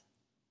thoughts?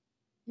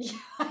 Yeah,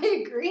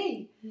 I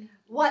agree. Yeah.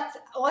 What's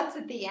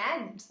at the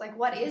end? Like,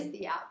 what is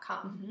the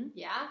outcome? Mm-hmm.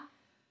 Yeah.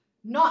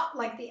 Not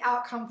like the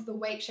outcome for the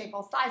weight, shape,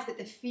 or size, but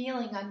the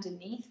feeling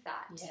underneath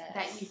that,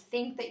 that you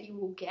think that you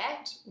will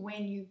get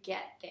when you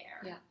get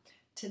there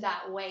to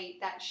that weight,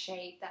 that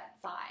shape, that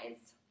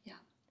size. Yeah.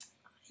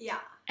 Yeah.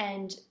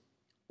 And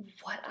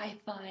what I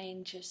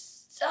find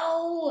just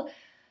so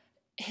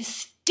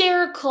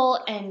hysterical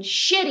and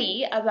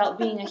shitty about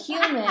being a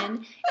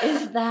human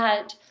is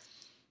that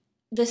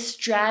the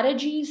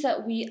strategies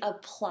that we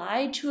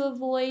apply to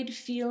avoid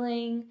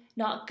feeling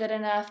not good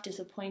enough,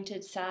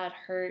 disappointed, sad,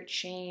 hurt,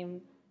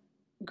 shame,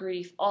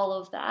 grief, all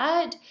of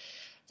that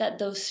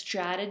those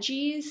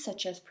strategies,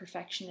 such as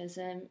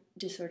perfectionism,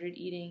 disordered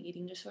eating,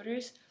 eating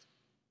disorders,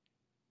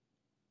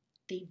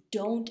 they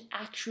don't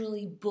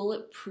actually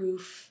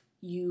bulletproof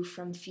you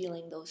from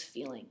feeling those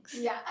feelings.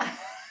 Yeah.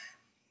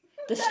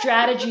 The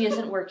strategy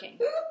isn't working.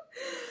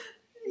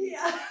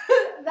 Yeah,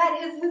 that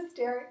is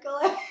hysterical.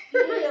 I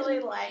really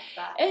like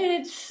that. And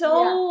it's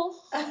so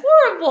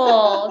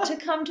horrible to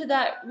come to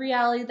that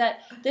reality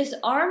that this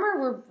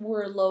armor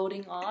we're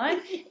loading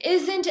on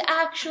isn't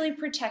actually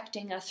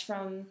protecting us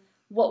from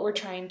what we're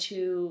trying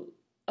to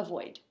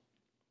avoid.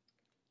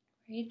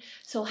 Right?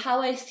 So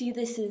how I see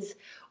this is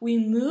we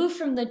move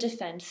from the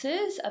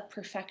defenses of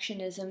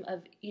perfectionism,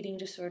 of eating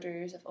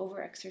disorders, of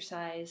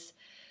overexercise,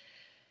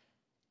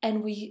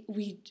 and we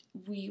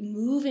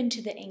move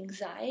into the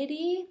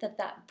anxiety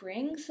that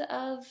brings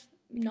of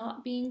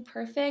not being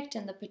perfect,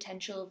 and the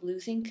potential of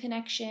losing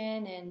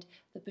connection, and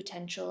the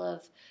potential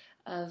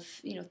of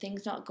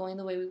things not going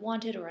the way we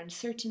wanted, or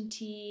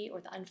uncertainty,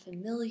 or the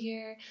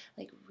unfamiliar.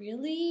 Like,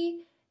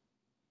 really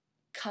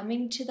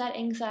coming to that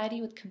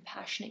anxiety with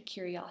compassionate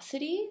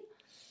curiosity.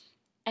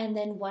 And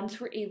then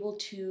once we're able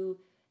to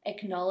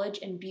acknowledge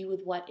and be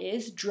with what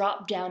is,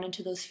 drop down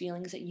into those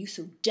feelings that you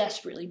so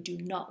desperately do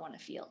not want to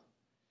feel.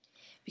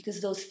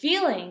 Because those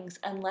feelings,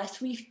 unless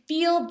we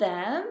feel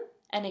them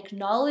and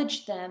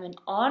acknowledge them and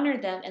honor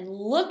them and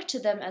look to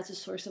them as a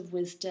source of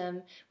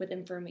wisdom with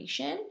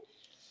information,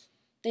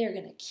 they are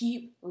going to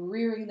keep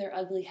rearing their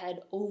ugly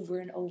head over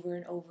and over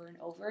and over and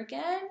over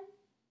again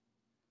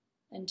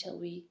until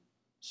we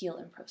heal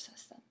and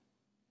process them.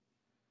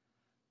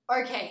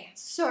 Okay,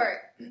 so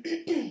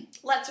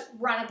let's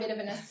run a bit of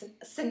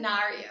a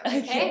scenario,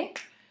 okay?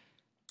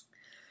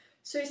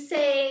 So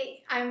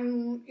say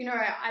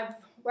I've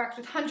worked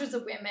with hundreds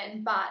of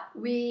women, but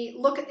we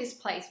look at this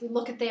place, we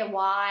look at their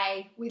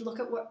why, we look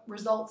at what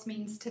results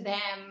means to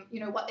them,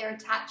 what they're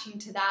attaching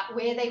to that,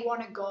 where they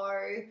want to go.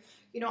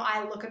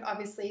 I look at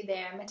obviously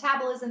their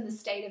metabolism, the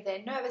state of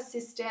their nervous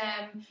system,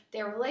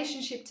 their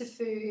relationship to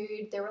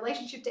food, their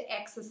relationship to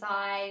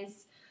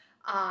exercise,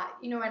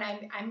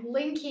 and I'm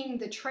linking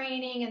the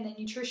training and the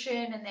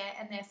nutrition and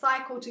their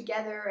cycle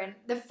together. And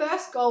the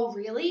first goal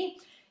really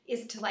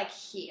is to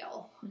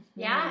heal. Mm-hmm.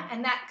 Yeah.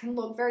 And that can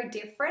look very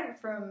different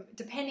from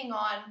depending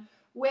on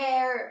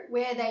where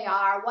they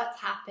are, what's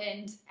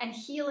happened. And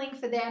healing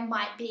for them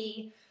might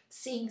be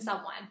seeing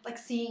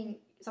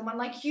someone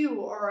like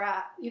you, or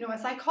a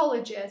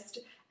psychologist,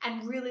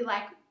 and really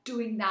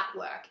doing that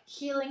work.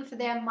 Healing for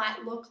them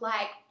might look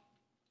like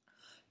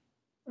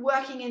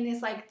working in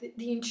this like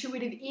the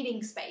intuitive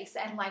eating space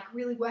and like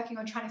really working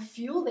on trying to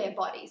fuel their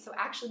body. So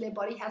actually their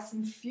body has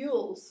some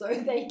fuel so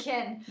they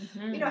can,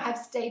 you know, have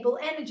stable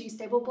energy,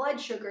 stable blood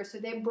sugar, so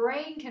their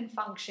brain can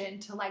function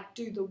to like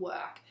do the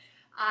work.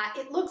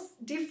 It looks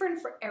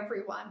different for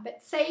everyone,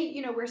 but say,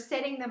 you know, we're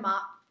setting them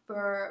up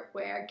for,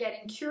 we're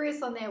getting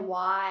curious on their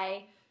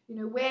why, you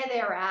know, where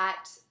they're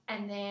at,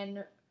 and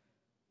then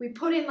we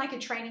put in like a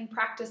training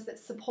practice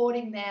that's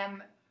supporting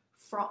them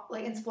from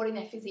like and supporting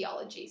their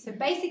physiology. So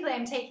basically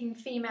I'm taking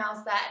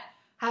females that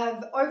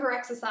have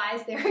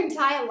over-exercised their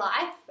entire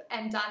life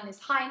and done this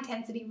high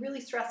intensity,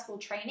 really stressful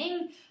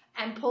training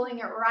and pulling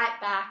it right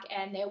back,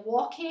 and they're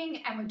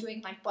walking and we're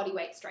doing like body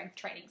weight strength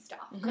training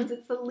stuff because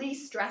it's the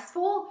least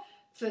stressful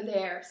for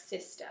their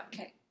system.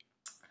 Okay.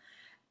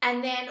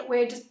 And then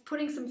we're just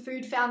putting some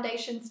food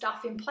foundation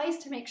stuff in place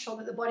to make sure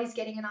that the body's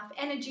getting enough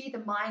energy, the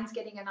mind's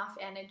getting enough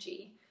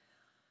energy.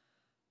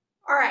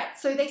 All right,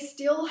 so they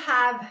still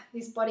have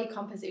this body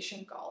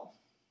composition goal.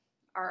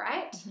 All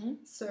right,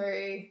 so,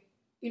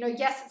 you know,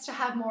 yes, it's to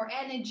have more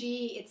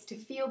energy, it's to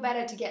feel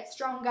better, to get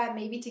stronger,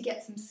 maybe to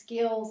get some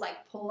skills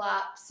like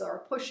pull-ups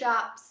or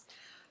push-ups.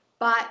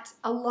 But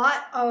a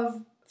lot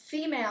of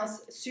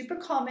females, super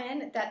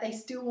common that they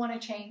still want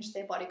to change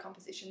their body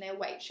composition, their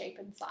weight, shape,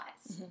 and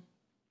size.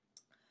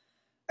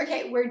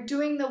 Okay, we're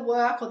doing the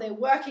work, or they're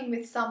working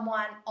with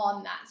someone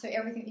on that. So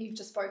everything that you've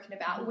just spoken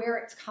about, where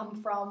it's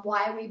come from,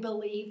 why we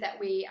believe that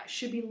we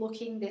should be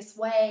looking this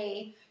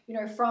way, you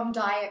know, from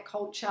diet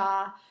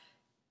culture,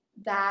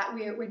 that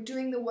we're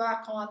doing the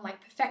work on like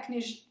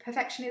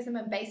perfectionism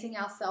and basing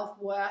our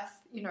self-worth,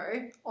 you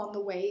know, on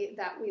the way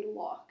that we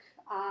look.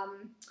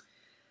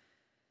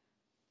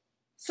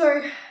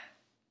 So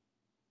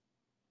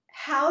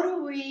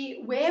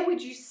where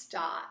would you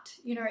start?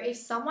 You know, if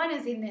someone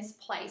is in this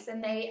place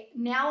and they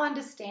now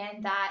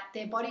understand that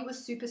their body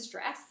was super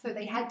stressed, so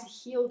they had to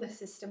heal the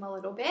system a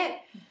little bit.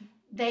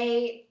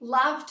 They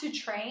love to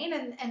train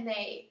and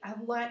they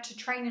have learnt to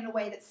train in a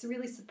way that's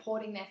really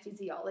supporting their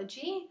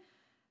physiology.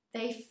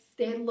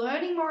 They're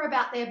learning more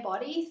about their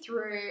body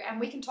through, and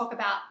we can talk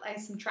about like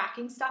some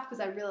tracking stuff because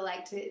I really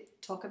like to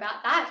talk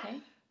about that. Okay.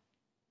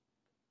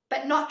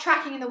 But not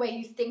tracking in the way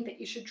you think that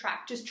you should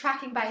track. Just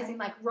tracking by using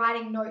like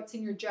writing notes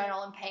in your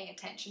journal and paying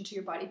attention to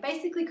your body.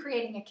 Basically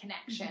creating a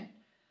connection.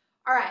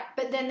 All right,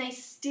 but then they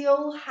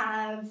still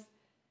have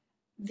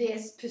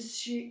this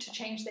pursuit to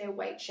change their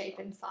weight, shape,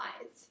 and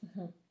size.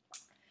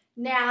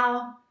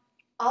 Now,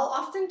 I'll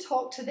often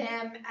talk to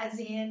them as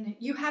in,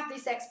 you have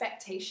this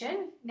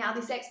expectation. Now,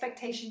 this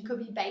expectation could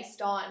be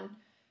based on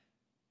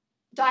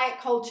diet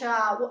culture,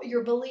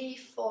 your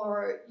belief,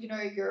 or, you know,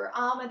 your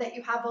armor that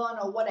you have on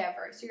or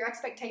whatever. So your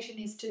expectation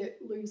is to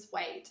lose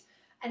weight.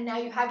 And now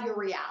you have your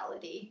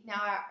reality.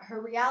 Now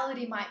her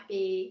reality might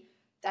be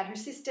that her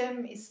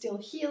system is still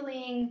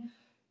healing.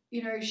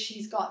 You know,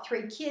 she's got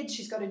 3 kids,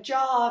 she's got a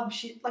job,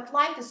 like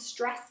life is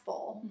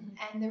stressful.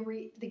 And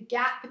the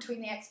gap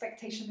between the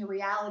expectation and the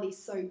reality is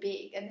so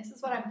big. And this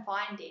is what I'm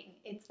finding.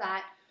 It's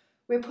that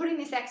we're putting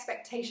this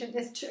expectation,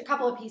 there's a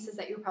couple of pieces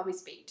that you'll probably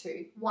speak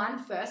to. One,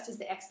 first is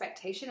the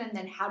expectation, and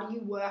then how do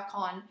you work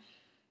on,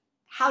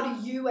 how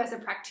do you as a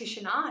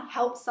practitioner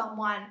help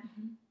someone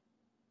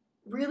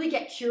really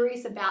get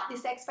curious about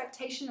this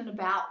expectation and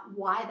about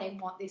why they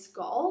want this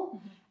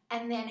goal?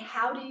 And then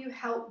how do you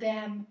help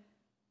them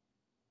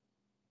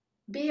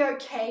be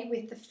okay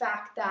with the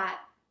fact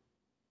that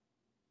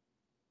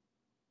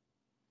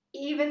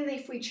even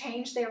if we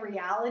change their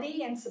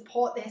reality and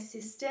support their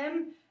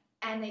system,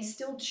 and they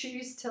still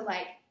choose to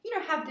like, you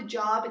know, have the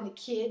job and the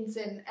kids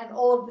and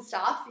all of the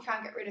stuff, you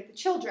can't get rid of the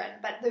children,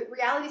 but the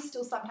reality is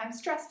still sometimes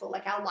stressful.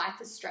 Like our life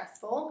is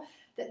stressful,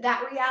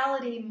 that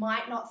reality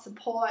might not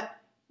support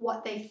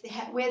what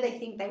where they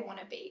think they want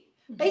to be.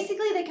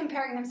 Basically, they're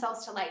comparing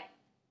themselves to like,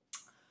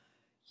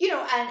 you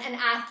know, an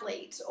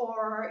athlete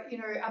or, you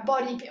know, a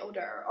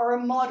bodybuilder or a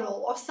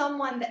model or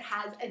someone that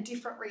has a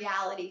different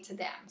reality to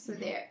them. So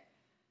they're,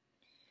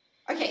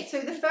 okay, so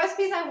the first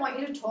piece I want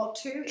you to talk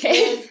to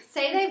is,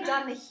 say they've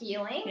done the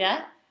healing.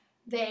 Yeah.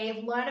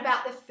 They've learned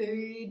about the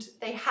food.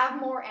 They have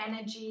more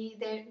energy.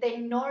 They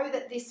know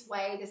that this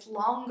way, this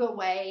longer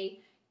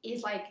way,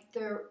 is like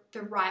the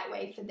right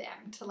way for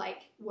them to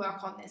like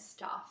work on this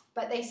stuff.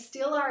 But they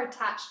still are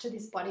attached to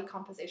this body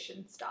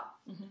composition stuff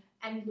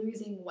and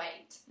losing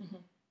weight.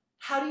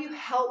 How do you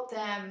help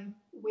them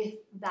with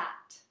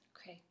that?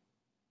 Okay,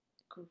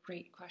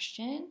 great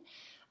question.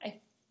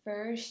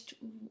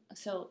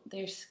 So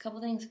there's a couple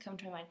things that come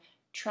to my mind.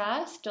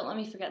 Trust, don't let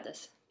me forget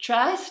this.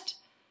 Trust,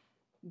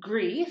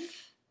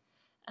 grief,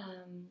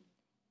 and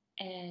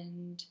I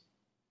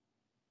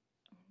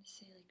want to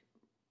say like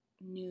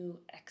new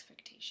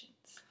expectations.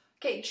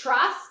 Okay,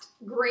 trust,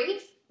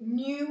 grief,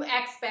 new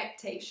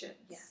expectations.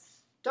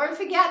 Yes. Don't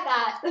forget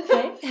that.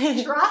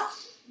 Okay.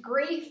 Trust,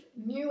 grief,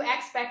 new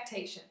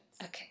expectations.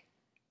 Okay.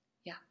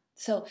 Yeah.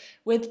 So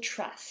with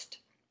trust,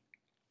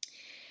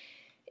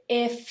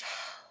 if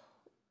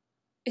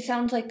it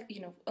sounds like,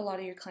 you know, a lot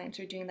of your clients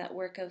are doing that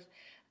work of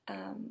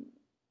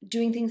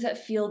doing things that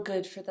feel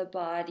good for the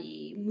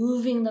body,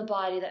 moving the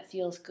body that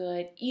feels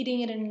good,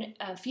 eating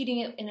it feeding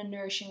it in a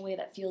nourishing way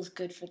that feels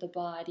good for the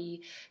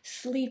body,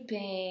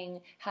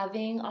 sleeping,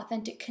 having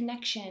authentic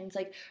connections,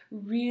 like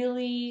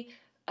really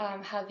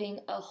having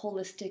a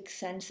holistic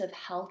sense of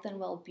health and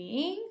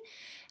well-being,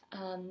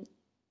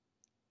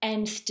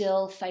 and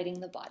still fighting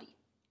the body.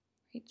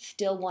 Right?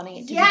 Still wanting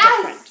it to be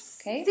different.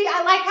 Okay? See,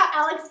 I like how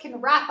Alex can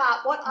wrap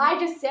up what I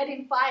just said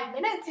in 5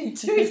 minutes in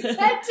 2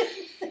 sentences.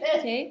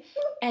 Okay?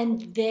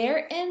 And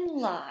therein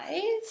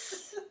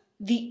lies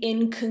the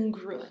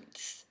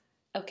incongruence.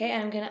 Okay?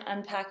 And I'm going to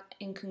unpack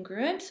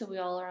incongruence so we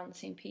all are on the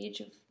same page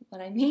of what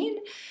I mean.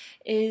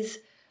 Is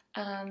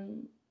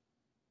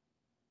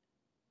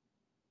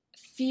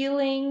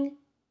feeling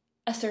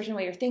a certain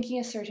way or thinking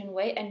a certain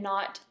way and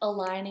not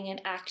aligning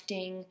and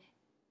acting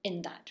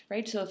in that,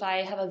 right? So if I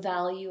have a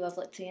value of,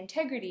 let's say,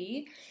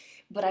 integrity,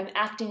 but I'm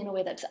acting in a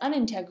way that's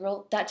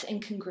unintegral, that's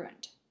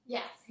incongruent.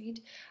 Yes. Right?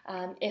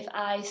 If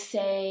I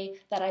say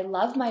that I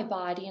love my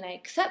body and I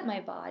accept my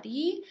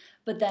body,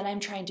 but then I'm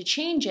trying to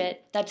change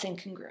it, that's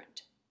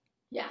incongruent.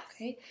 Yes.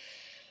 Okay?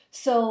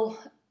 So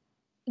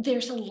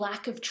there's a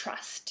lack of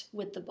trust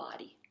with the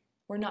body.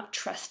 We're not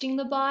trusting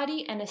the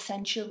body, and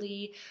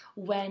essentially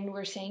when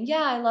we're saying,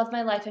 yeah, I love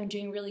my life, I'm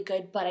doing really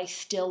good, but I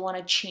still want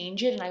to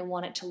change it and I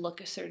want it to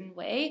look a certain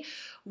way,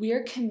 we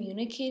are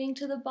communicating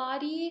to the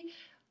body,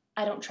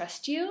 I don't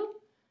trust you.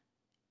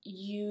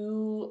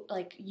 You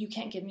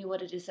can't give me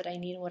what it is that I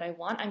need and what I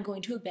want. I'm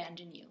going to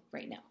abandon you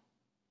right now.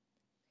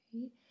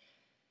 Okay?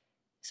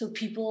 So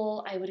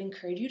people, I would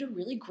encourage you to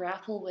really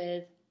grapple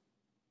with,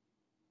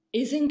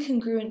 is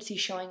incongruency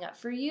showing up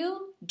for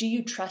you? Do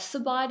you trust the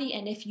body?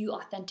 And if you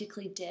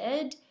authentically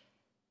did,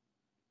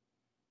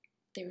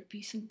 there would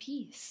be some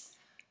peace.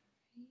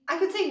 I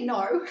could say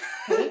no.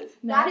 Okay?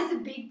 No. That is a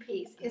big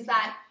piece, is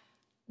that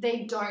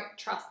they don't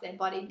trust their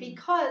body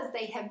because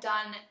they have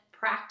done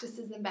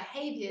practices and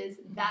behaviors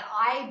that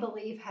I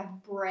believe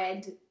have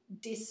bred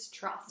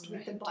distrust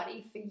with the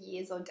body for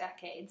years or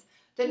decades.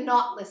 The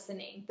not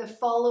listening, the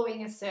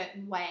following a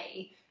certain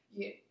way,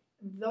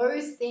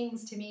 those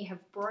things to me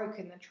have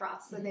broken the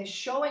trust. So they're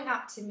showing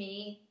up to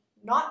me,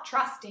 not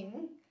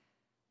trusting,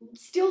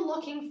 still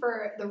looking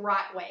for the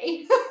right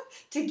way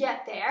to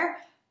get there,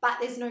 but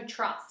there's no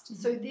trust.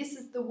 So this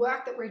is the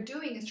work that we're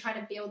doing, is trying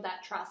to build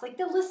that trust. Like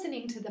the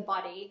listening to the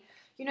body,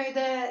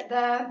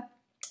 the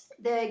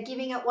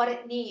giving it what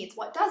it needs.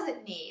 What does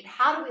it need?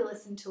 How do we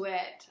listen to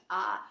it?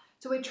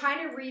 So we're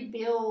trying to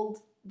rebuild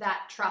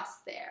that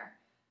trust there.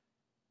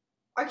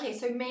 Okay,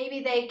 so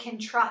maybe they can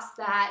trust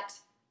that,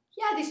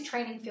 yeah, this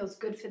training feels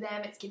good for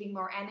them. It's giving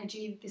more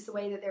energy. This the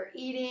way that they're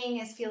eating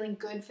is feeling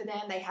good for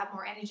them. They have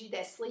more energy.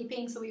 They're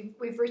sleeping. So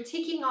we're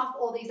ticking off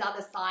all these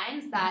other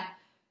signs that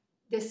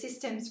the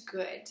system's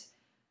good.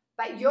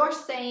 But you're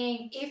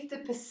saying if the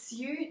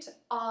pursuit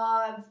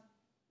of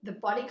the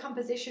body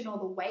composition or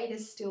the weight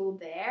is still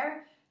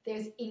there,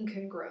 there's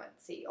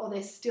incongruency or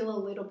there's still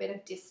a little bit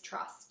of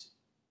distrust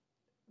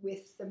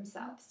with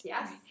themselves.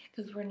 Yes?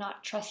 Because we're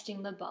not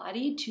trusting the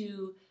body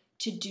to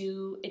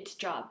do its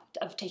job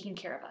of taking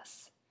care of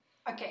us.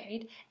 Okay.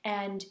 Right?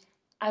 And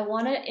I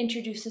want to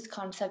introduce this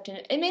concept,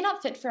 and it may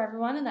not fit for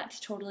everyone, and that's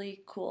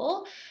totally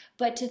cool,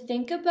 but to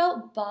think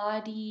about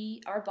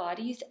our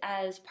bodies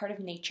as part of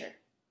nature.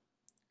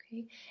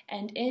 Okay?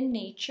 And in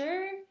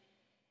nature,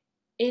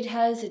 it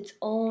has its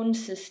own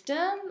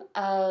system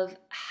of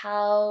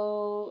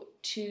how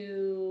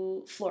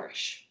to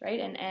flourish, right?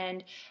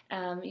 And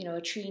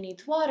a tree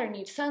needs water,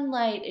 needs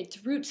sunlight,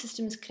 its root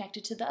system is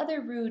connected to the other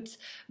roots,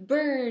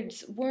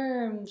 birds,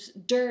 worms,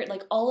 dirt,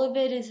 like all of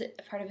it is a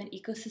part of an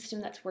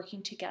ecosystem that's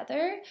working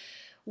together.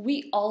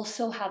 We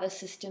also have a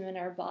system in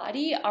our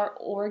body. Our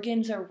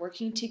organs are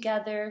working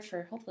together,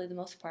 for hopefully the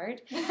most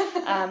part,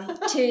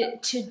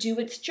 to do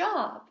its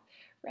job.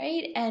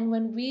 Right? And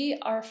when we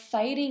are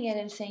fighting it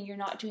and saying you're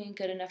not doing a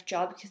good enough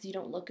job because you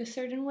don't look a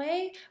certain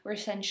way, we're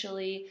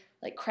essentially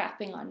like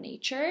crapping on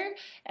nature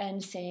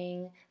and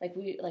saying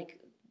we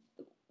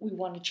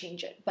want to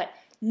change it. But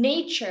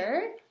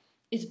nature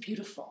is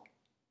beautiful.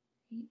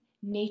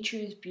 Nature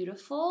is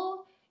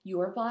beautiful.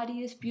 Your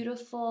body is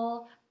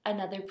beautiful.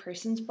 Another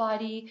person's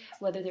body,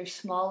 whether they're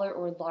smaller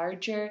or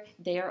larger,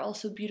 they are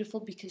also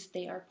beautiful because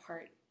they are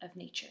part of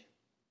nature.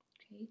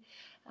 Okay?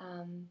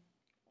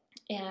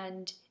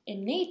 And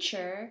in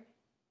nature,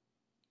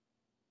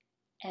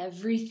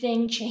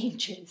 everything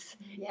changes.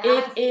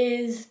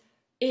 Yes.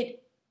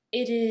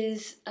 It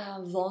is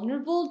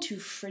vulnerable to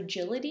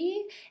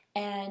fragility,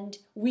 and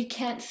we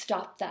can't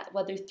stop that,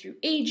 whether through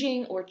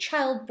aging or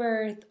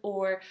childbirth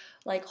or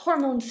like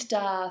hormone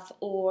stuff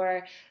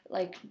or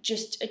like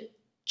just a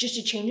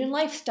change in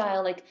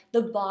lifestyle. Like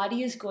the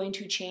body is going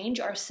to change.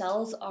 Our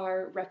cells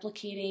are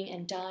replicating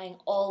and dying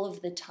all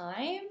of the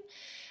time,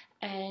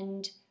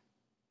 and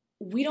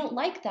we don't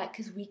like that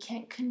because we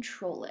can't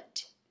control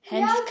it.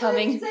 Hence I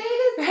say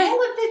this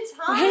all of the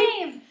time.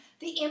 Right?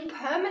 The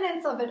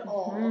impermanence of it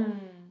all.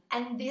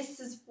 And this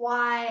is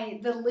why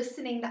the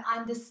listening, the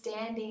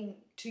understanding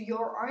to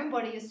your own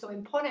body is so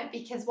important,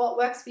 because what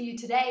works for you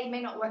today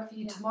may not work for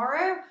you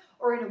tomorrow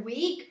or in a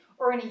week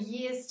or in a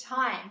year's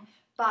time.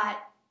 But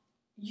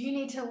you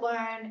need to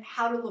learn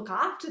how to look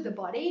after the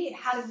body,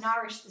 how to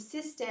nourish the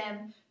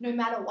system, no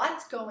matter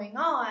what's going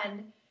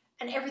on,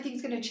 and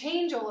everything's going to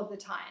change all of the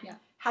time. Yeah.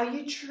 How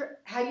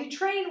you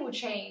train will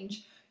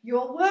change,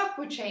 your work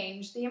will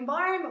change, the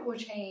environment will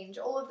change.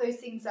 All of those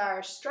things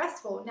are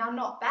stressful. Now,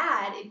 not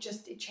bad.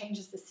 It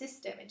changes the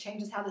system. It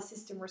changes how the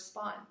system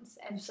responds.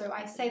 And so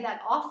I say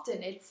that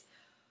often.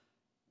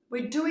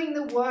 We're doing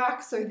the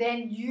work, so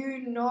then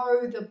you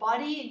know the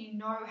body and you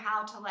know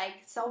how to like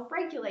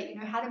self-regulate, you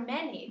know how to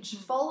manage.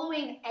 Mm-hmm.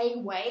 Following a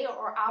way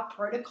or our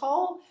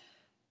protocol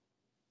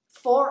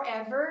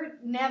forever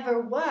never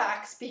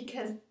works,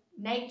 because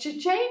nature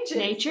changes.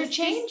 Nature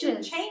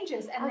changes.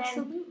 Changes. And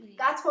Absolutely. then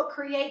that's what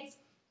creates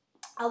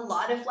a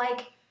lot of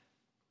like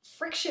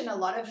friction, a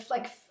lot of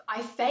like,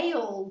 I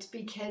failed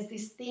because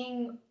this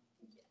thing,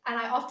 and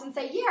I often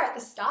say, yeah, at the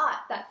start,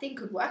 that thing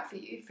could work for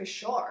you for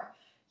sure.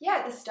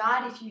 Yeah, at the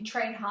start, if you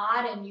train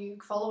hard and you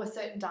follow a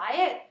certain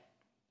diet,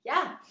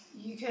 yeah,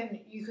 you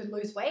could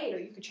lose weight or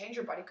you could change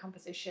your body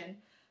composition.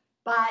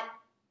 But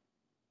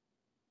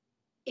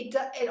it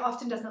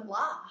often doesn't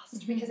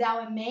last, because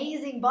our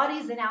amazing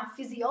bodies and our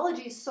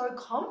physiology is so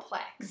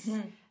complex.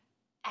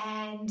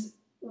 And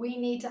we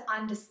need to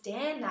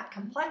understand that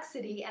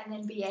complexity and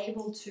then be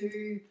able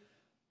to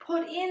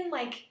put in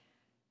like,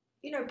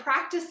 you know,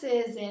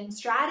 practices and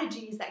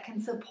strategies that can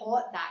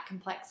support that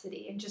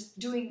complexity. And just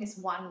doing this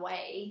one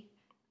way,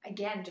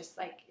 again, just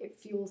like it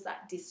fuels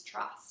that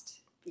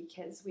distrust,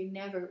 because we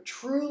never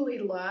truly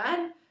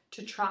learn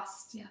to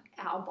trust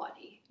our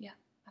body. Yeah,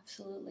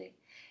 absolutely.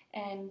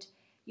 And,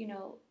 you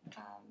know,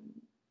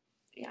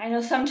 I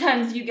know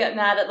sometimes you get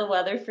mad at the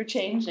weather for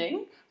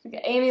changing.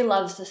 Amy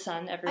loves the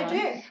sun, everyone. I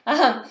do.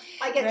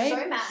 I get right?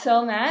 so mad.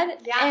 So mad.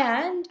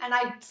 Yeah. And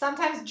I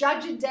sometimes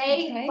judge a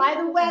day by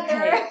the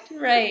weather.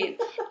 Right.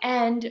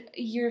 And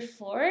you're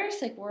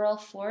forced, like we're all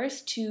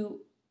forced to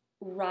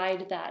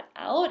ride that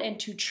out and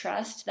to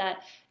trust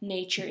that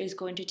nature is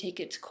going to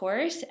take its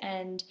course,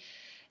 and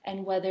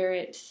whether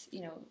it's,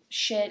 you know,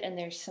 shit and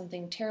there's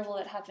something terrible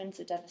that happens,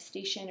 a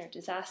devastation or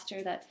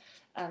disaster, that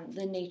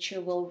the nature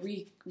will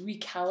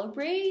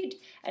recalibrate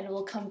and it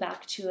will come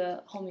back to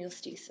a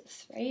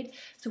homeostasis, right?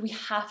 So we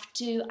have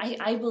to,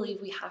 I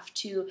believe we have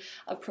to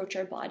approach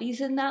our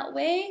bodies in that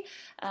way.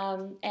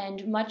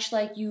 And much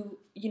like you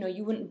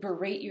wouldn't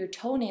berate your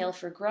toenail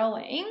for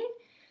growing,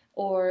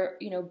 or,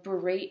 you know,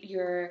 berate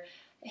your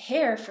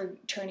hair for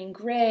turning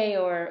gray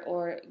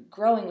or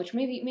growing, which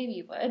maybe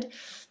you would,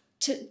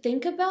 to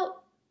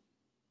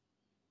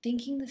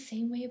thinking the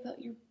same way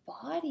about your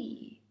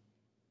body,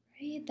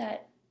 right?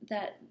 That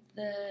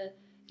the,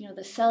 you know,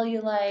 the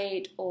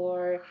cellulite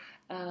or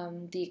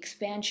the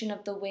expansion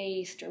of the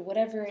waist or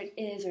whatever it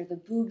is, or the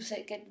boobs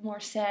that get more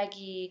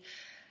saggy,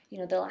 you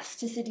know, the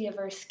elasticity of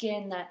our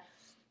skin, that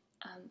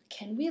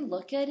can we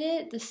look at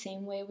it the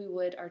same way we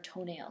would our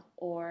toenail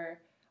or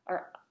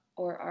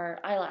our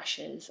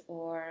eyelashes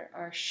or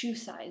our shoe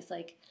size?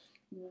 Like,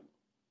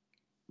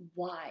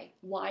 why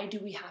do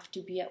we have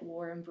to be at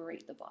war and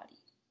berate the body?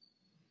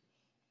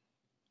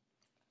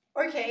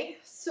 Okay,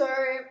 so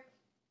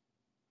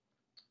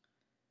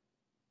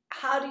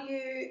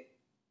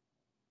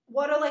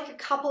what are like a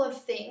couple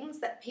of things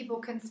that people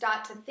can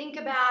start to think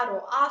about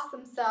or ask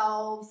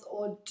themselves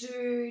or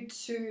do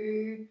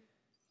to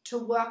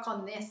work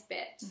on this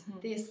bit?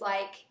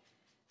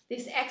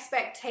 This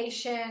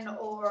expectation,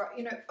 or,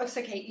 you know, it's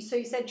okay. So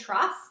you said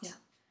trust. Yeah.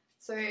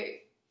 So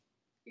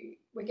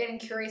we're getting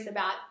curious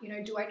about, you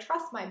know, do I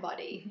trust my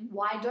body?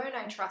 Why don't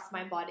I trust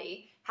my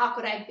body? How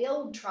could I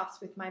build trust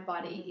with my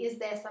body? Is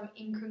there some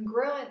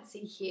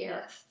incongruency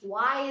here? Yes.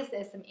 Why is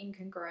there some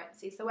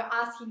incongruency? So we're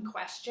asking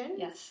questions.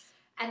 Yes.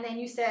 And then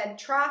you said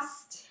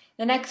trust.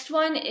 The next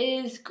one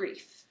is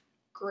grief.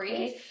 Grief.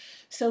 Okay?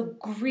 So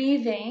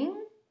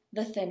grieving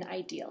the thin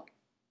ideal.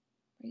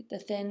 Right? The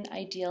thin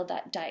ideal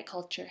that diet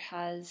culture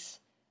has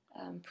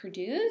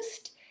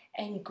produced,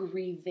 and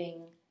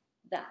grieving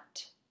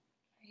that.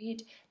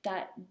 Right?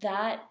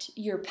 That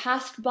your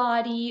past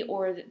body,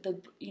 or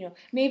the you know,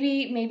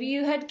 maybe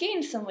you had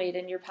gained some weight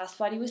and your past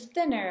body was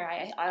thinner.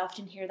 I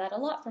often hear that a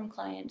lot from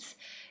clients.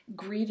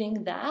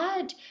 Grieving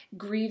that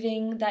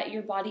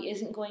your body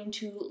isn't going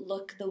to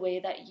look the way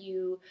that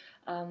you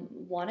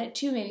want it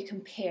to, maybe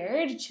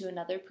compared to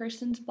another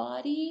person's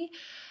body,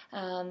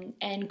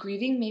 and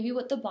grieving maybe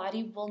what the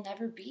body will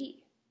never be.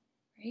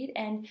 Right?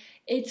 And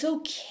it's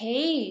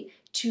okay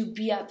to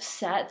be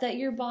upset that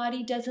your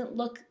body doesn't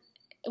look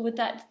with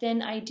that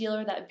thin ideal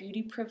or that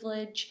beauty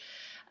privilege,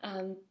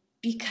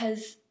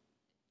 because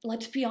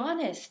let's be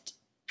honest,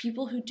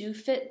 people who do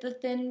fit the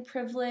thin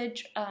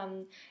privilege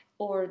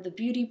or the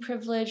beauty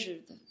privilege or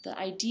the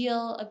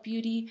ideal of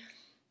beauty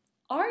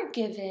are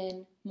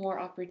given more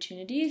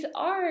opportunities,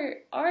 are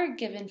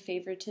given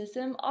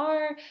favoritism,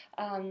 are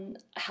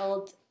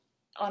held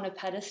on a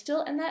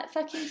pedestal, and that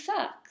fucking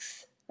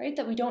sucks. right?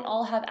 That we don't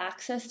all have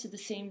access to the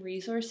same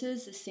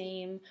resources, the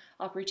same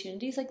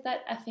opportunities. Like,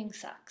 that effing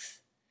sucks.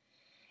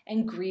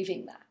 And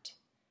grieving that,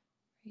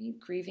 right?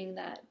 Grieving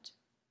that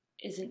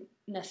isn't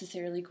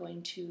necessarily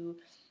going to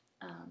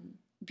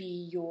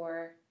be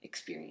your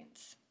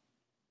experience.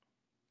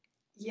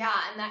 Yeah,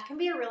 and that can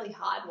be a really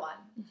hard one.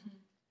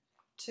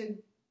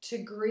 To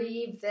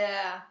grieve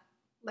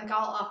like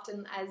I'll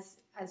often,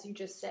 as you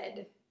just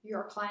said,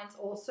 your clients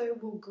also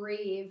will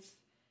grieve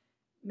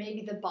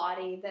maybe the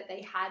body that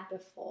they had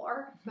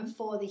before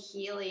the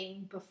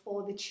healing,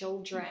 before the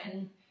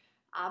children,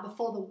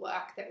 before the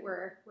work that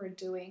we're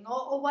doing,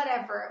 or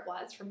whatever it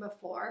was from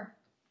before.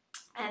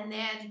 And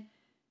then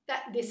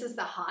this is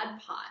the hard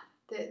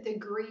part, the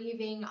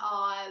grieving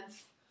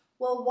of,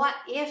 well, what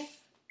if,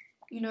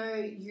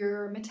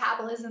 your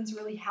metabolism's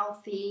really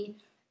healthy,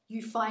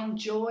 you find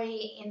joy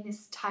in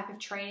this type of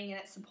training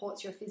and it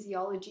supports your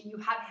physiology, you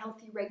have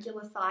healthy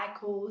regular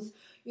cycles,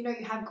 you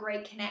have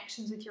great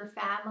connections with your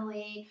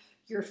family,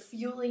 you're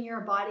fueling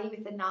your body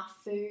with enough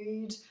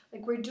food.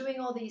 Like, we're doing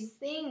all these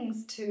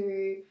things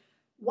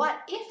what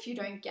if you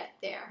don't get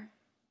there?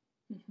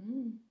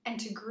 And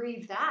to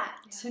grieve that,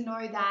 to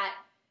know that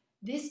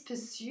this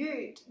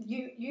pursuit,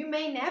 you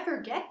may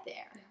never get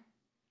there.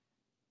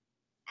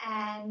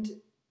 And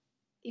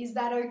is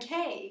that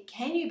okay?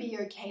 Can you be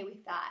okay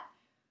with that?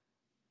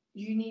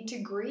 You need to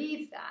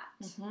grieve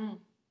that.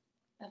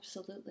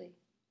 Absolutely.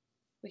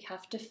 We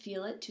have to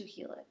feel it to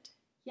heal it.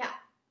 Yeah.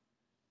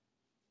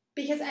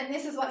 Because, and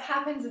this is what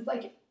happens, is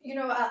like,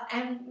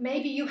 and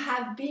maybe you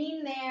have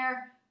been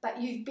there,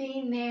 but you've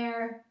been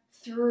there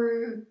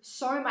through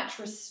so much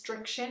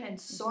restriction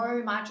and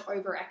so much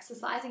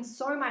over-exercising,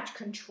 so much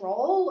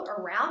control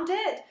around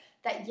it,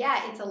 that,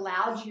 it's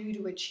allowed you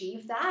to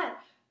achieve that,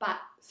 but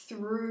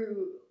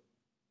through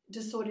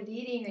disordered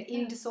eating and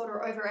eating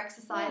disorder,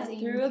 over-exercising,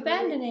 through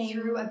abandoning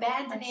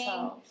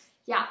ourselves.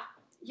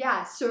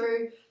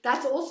 So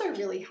that's also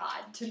really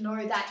hard to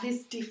know that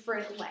this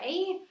different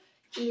way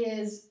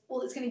is,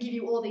 well, it's going to give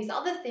you all these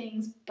other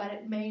things, but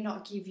it may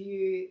not give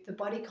you the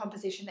body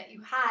composition that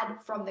you had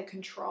from the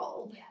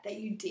control that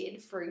you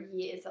did for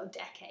years or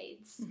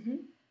decades.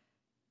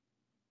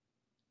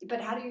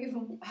 But how do you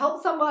even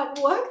help someone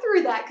work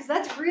through that? Because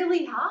that's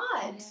really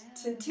hard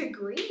to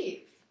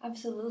grieve.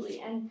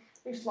 Absolutely. And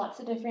there's lots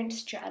of different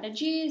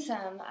strategies.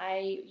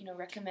 I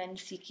recommend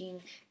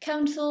seeking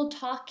counsel,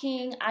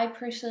 talking. I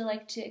personally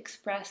like to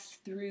express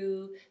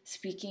through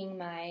speaking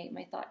my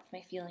thoughts,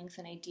 my feelings,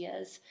 and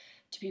ideas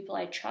to people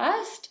I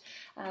trust.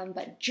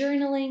 But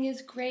journaling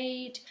is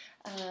great.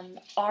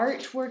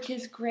 Artwork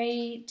is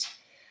great.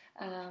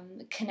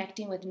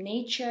 Connecting with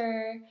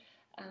nature.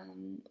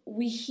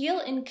 We heal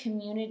in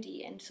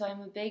community, and so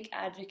I'm a big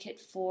advocate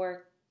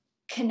for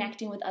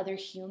connecting with other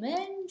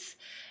humans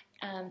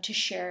to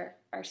share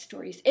our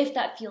stories, if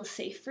that feels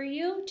safe for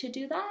you to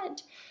do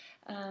that,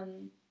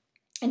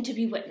 and to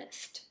be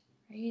witnessed,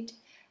 right?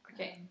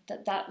 Okay.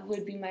 That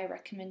would be my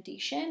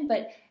recommendation.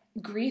 But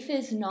grief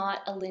is not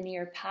a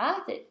linear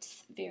path.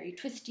 It's very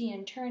twisty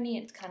and turny.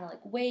 It's kind of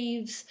like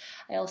waves.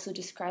 I also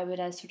describe it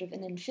as sort of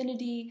an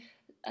infinity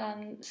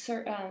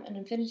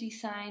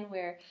sign,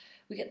 where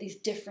we get these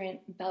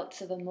different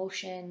bouts of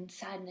emotion: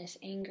 sadness,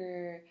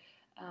 anger,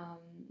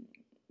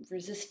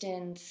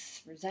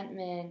 resistance,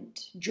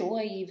 resentment,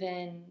 joy,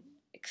 even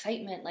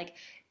excitement. Like,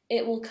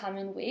 it will come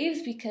in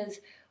waves, because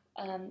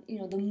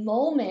the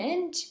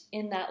moment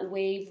in that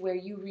wave where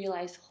you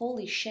realize,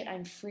 holy shit,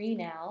 I'm free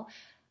now,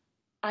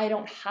 I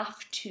don't have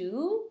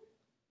to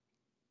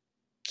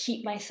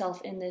keep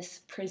myself in this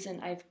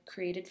prison I've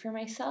created for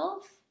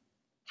myself,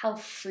 how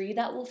free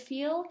that will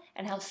feel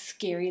and how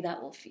scary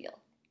that will feel.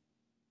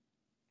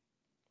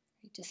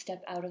 To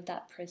step out of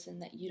that prison,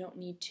 that you don't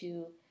need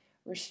to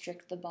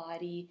restrict the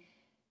body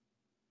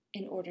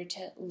in order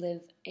to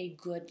live a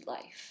good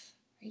life,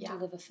 right? To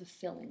live a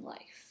fulfilling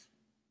life.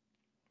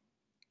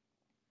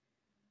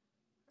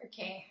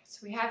 Okay, so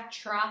we have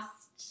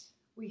trust,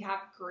 we have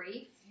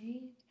grief,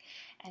 right?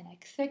 And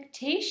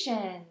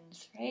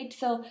expectations, right?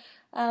 So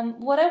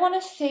what I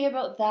want to say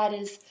about that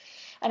is,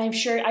 and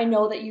I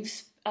know that you've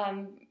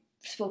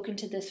spoken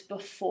to this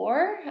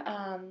before,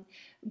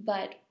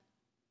 but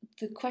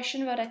the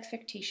question about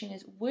expectation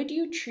is, would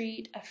you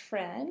treat a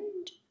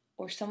friend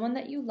or someone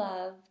that you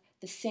love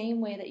the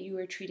same way that you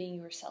are treating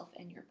yourself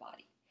and your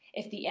body?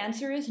 If the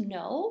answer is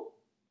no,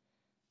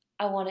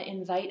 I want to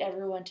invite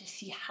everyone to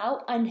see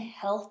how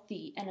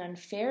unhealthy and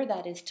unfair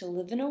that is, to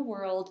live in a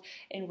world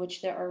in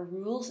which there are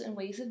rules and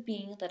ways of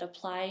being that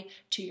apply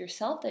to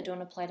yourself that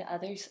don't apply to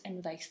others,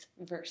 and vice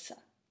versa.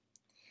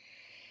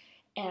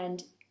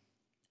 And,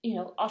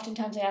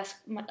 oftentimes I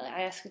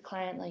ask a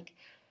client, like,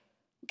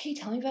 okay,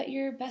 tell me about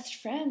your best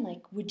friend.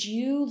 Like, would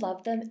you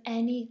love them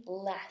any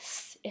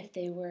less if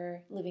they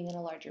were living in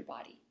a larger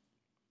body?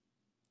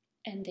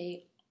 And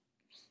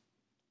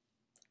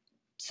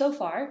so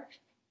far,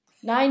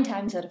 9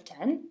 times out of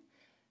 10,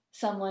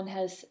 someone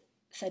has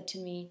said to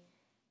me,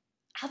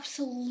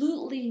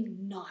 absolutely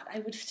not. I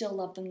would still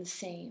love them the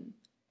same.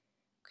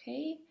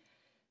 Okay?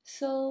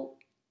 So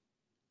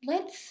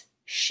let's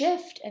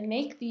shift and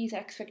make these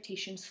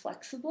expectations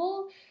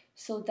flexible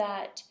so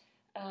that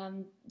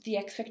the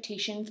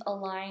expectations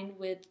align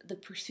with the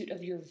pursuit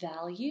of your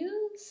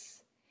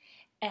values,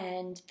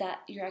 and that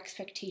your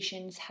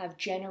expectations have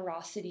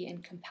generosity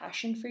and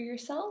compassion for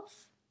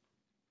yourself,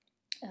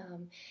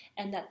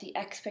 and that the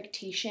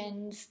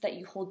expectations that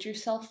you hold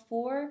yourself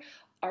for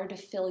are to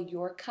fill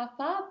your cup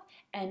up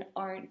and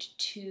aren't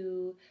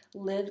to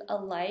live a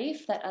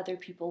life that other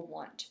people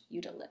want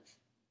you to live.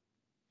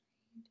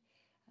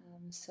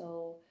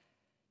 So,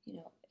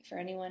 for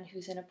anyone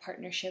who's in a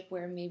partnership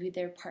where maybe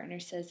their partner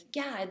says,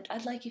 yeah,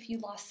 I'd like if you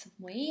lost some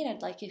weight,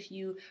 I'd like if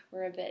you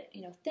were a bit,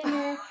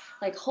 thinner,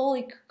 like,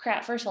 holy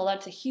crap, first of all,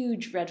 that's a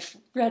huge red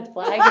flag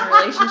in a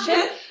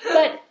relationship.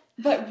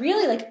 But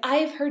really, like,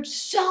 I've heard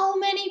so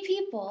many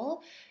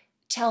people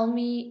tell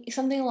me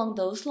something along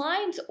those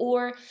lines,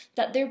 or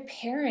that their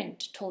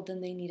parent told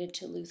them they needed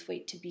to lose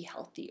weight to be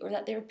healthy, or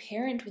that their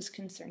parent was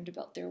concerned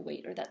about their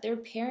weight, or that their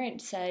parent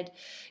said,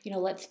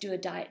 let's do a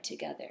diet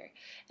together.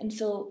 And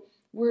so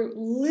we're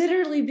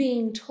literally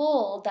being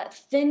told that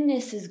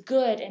thinness is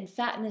good and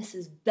fatness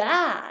is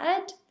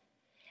bad.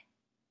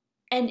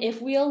 And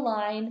if we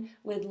align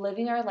with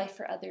living our life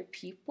for other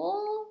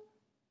people,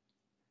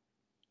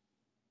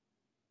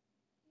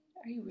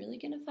 are you really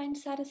going to find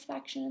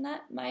satisfaction in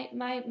that?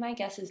 My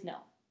guess is no.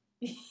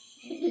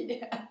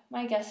 Yeah.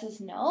 My guess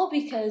is no,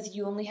 because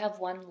you only have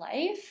one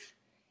life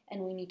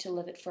and we need to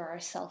live it for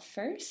ourselves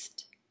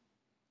first.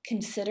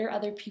 Consider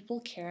other people,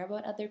 care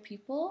about other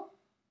people,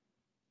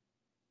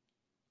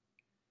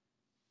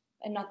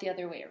 and not the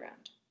other way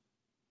around.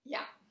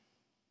 Yeah.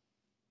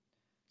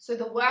 So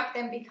the work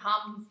then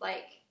becomes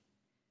like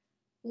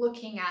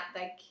looking at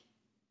like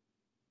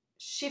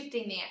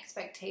shifting the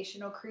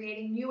expectation or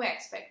creating new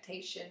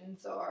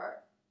expectations, or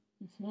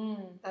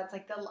that's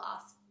like the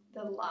last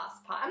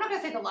part. I'm not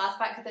going to say the last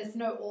part because there's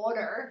no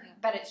order,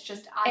 but it's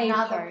just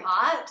another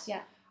part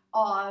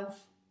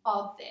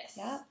of this.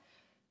 Yeah.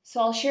 So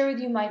I'll share with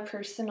you my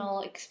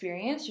personal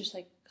experience, just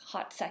like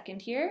hot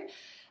second here.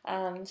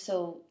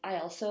 So I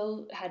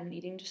also had an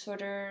eating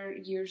disorder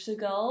years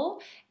ago,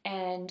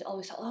 and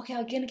always thought, okay,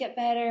 I'm going to get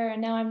better,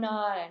 and now I'm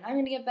not, and I'm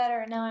going to get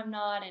better, and now I'm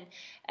not,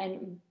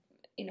 and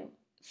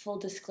full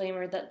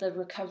disclaimer that the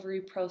recovery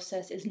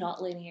process is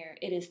not linear.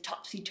 It is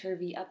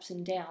topsy-turvy, ups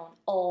and down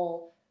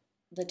all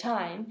the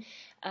time.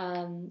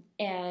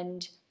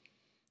 And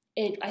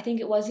I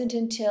think it wasn't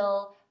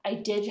until I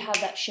did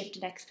have that shift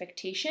in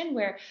expectation,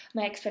 where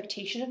my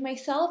expectation of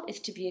myself is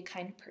to be a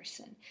kind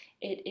person.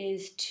 It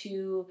is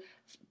to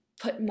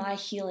put my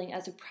healing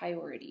as a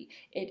priority.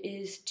 It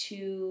is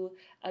to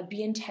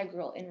be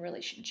integral in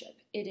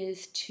relationship. It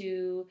is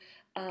to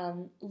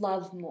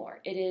love more.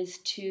 It is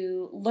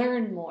to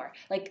learn more.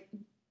 Like,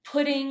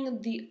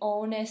 putting the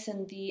onus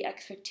and the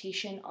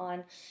expectation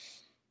on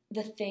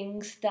the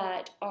things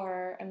that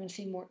are, I'm going to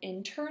say, more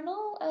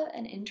internal,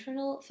 an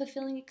internal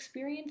fulfilling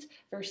experience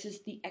versus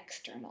the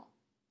external.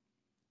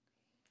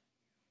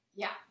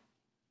 Yeah.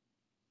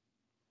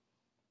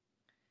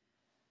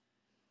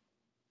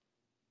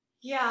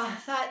 Yeah,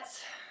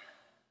 that's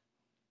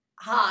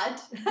hard.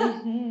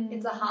 Mm-hmm.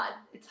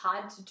 It's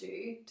hard to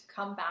do, to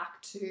come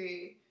back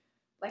to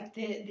like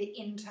the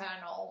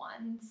internal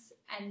ones,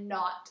 and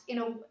not in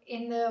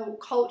the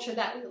culture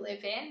that we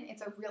live in.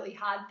 It's a really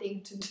hard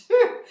thing to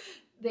do.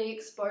 The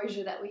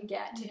exposure that we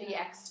get to the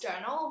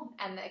external,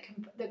 and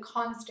the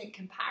constant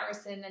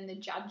comparison and the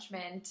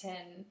judgment,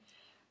 and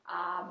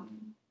I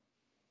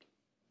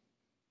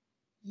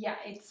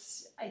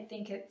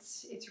think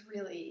it's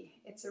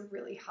a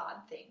really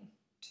hard thing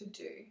to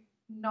do.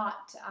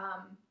 Not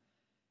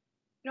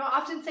I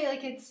often say,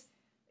 like, it's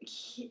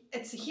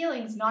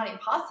healing's not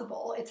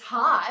impossible. It's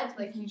hard,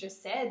 like you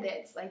just said.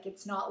 It's like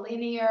it's not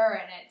linear,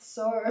 and it's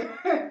so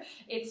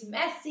it's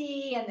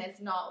messy, and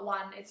it's not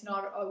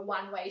a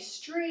one-way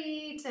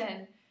street.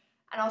 And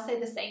I'll say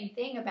the same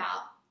thing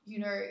about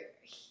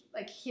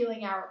like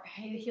healing our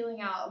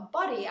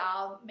body,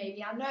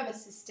 maybe our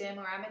nervous system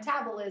or our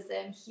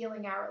metabolism,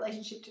 healing our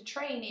relationship to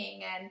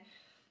training, and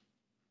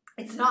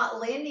it's not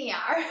linear,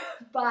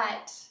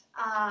 but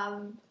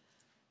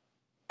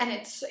and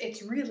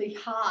it's really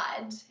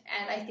hard.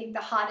 And I think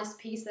the hardest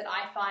piece that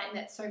I find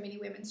that so many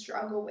women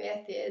struggle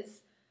with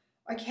is,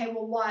 okay,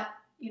 well, what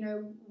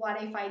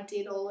if I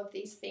did all of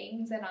these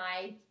things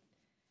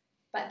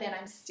but then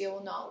I'm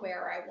still not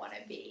where I want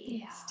to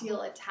be,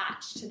 still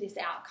attached to this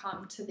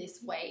outcome, to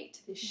this weight,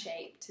 to this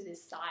shape, to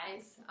this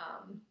size.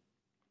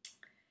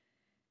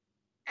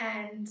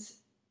 And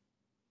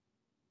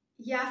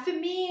for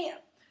me,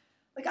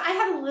 like, I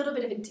have a little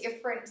bit of a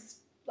different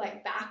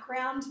like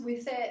background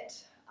with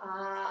it.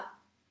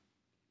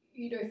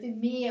 For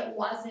me, it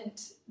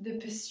wasn't the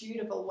pursuit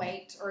of a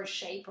weight or a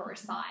shape or a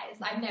size.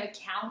 I've never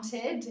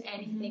counted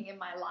anything in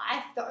my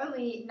life. The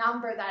only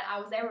number that I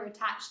was ever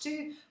attached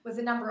to was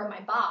the number on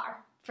my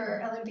bar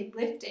for Olympic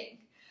lifting.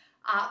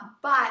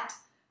 But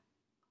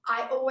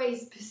I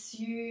always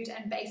pursued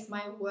and based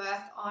my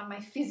worth on my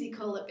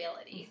physical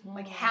ability,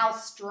 like how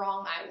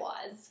strong I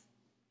was,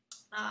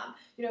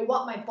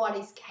 what my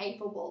body's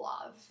capable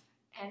of.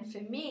 And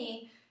for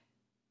me,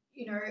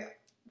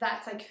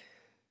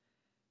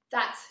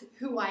 that's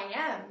who I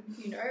am.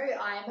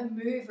 I am a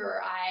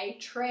mover. I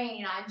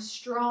train. I'm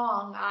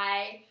strong.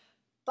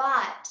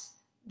 But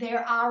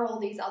there are all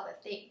these other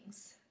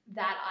things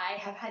that I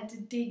have had to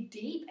dig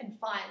deep and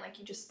find, like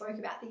you just spoke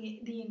about,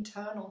 the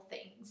internal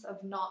things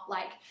of not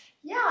like,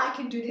 yeah, I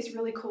can do this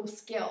really cool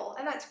skill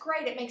and that's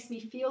great, it makes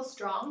me feel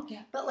strong,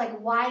 but like,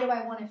 why do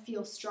I want to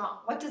feel strong?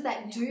 What does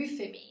that do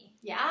for me?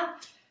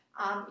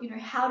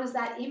 How does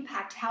that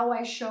impact how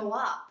I show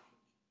up?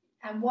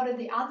 And what are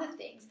the other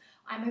things?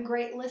 I'm a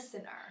great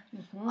listener.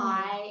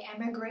 I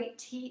am a great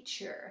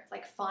teacher.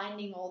 Like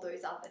finding all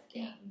those other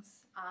things.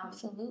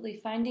 Absolutely.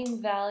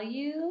 Finding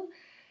value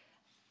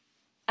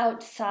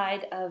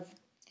outside of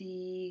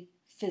the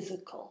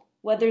physical,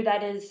 whether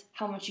that is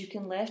how much you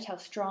can lift, how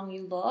strong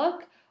you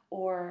look,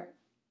 or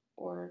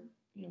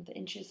the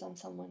inches on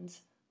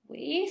someone's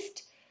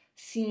waist.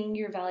 Seeing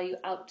your value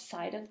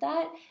outside of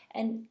that,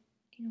 and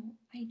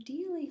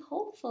ideally,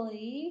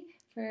 hopefully,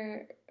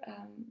 for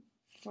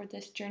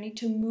this journey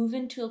to move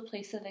into a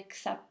place of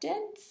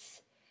acceptance,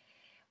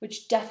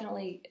 which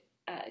definitely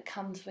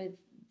comes with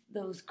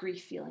those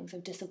grief feelings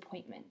of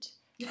disappointment.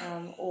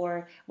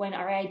 Or when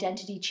our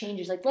identity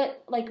changes, like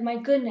my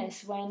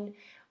goodness,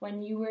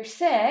 when you were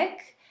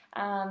sick,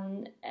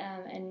 and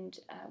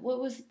what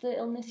was the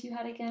illness you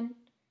had again?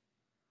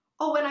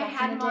 Oh, when I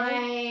had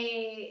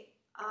my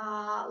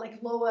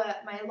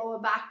lower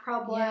back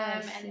problem,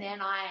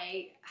 then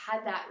I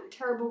had that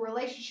terrible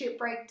relationship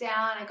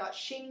breakdown. I got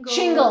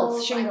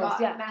shingles. I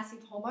got massive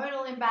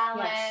hormonal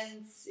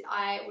imbalance.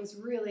 I was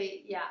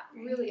really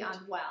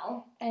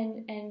unwell.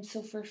 And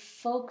so for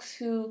folks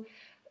who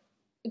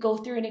go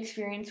through an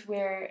experience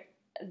where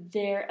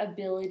their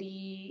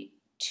ability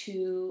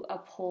to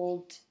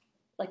uphold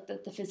like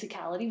the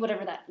physicality,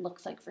 whatever that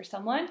looks like for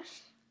someone,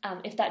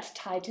 if that's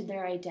tied to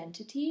their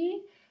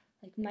identity,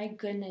 like my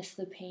goodness,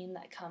 the pain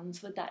that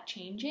comes with that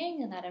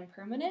changing and that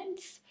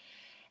impermanence.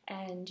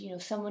 And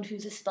someone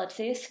who's let's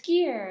say a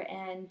skier,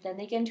 and then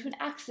they get into an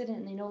accident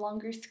and they no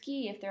longer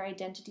ski. If their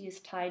identity is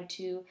tied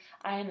to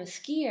I am a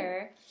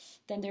skier,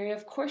 then there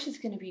of course is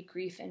going to be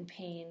grief and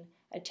pain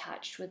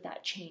attached with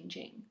that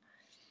changing.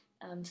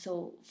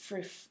 So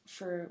for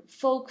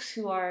folks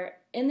who are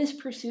in this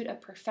pursuit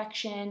of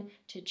perfection,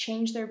 to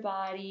change their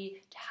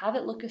body, to have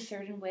it look a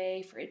certain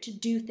way, for it to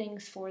do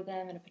things for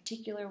them in a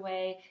particular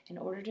way in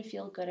order to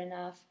feel good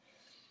enough,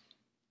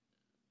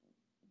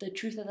 the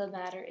truth of the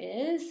matter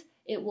is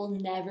it will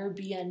never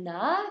be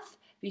enough,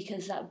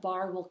 because that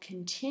bar will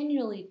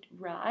continually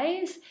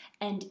rise.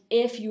 And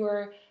if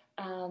your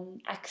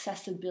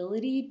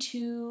accessibility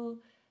to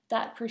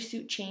that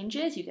pursuit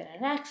changes, you get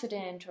in an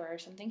accident or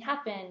something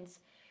happens,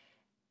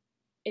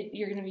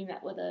 you're going to be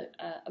met with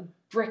a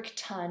brick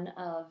ton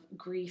of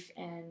grief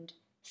and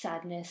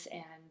sadness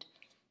and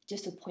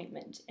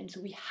disappointment. And so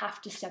we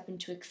have to step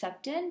into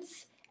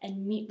acceptance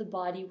and meet the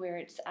body where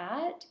it's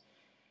at.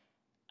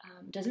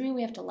 Doesn't mean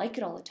we have to like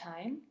it all the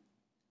time,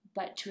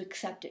 but to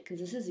accept it,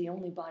 because this is the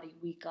only body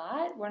we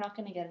got. We're not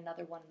going to get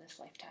another one in this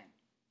lifetime.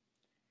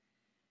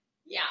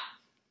 Yeah.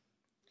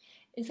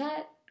 Is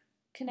that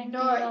connecting?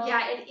 No,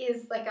 yeah, it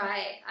is. Like,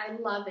 I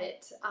love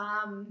it.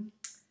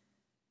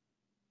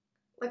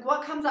 Like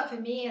what comes up for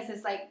me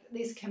is like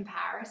this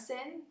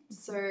comparison.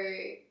 So,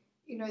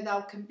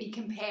 they'll be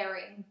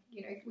comparing,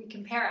 we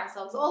compare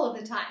ourselves all of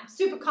the time.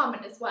 Super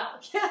common as well.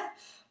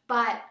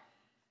 But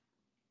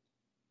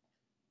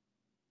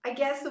I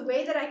guess the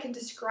way that I can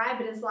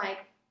describe it is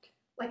like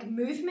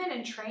movement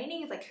and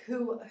training is like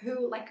who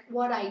like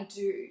what I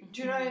do.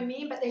 Do you know what I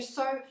mean? But there's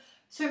so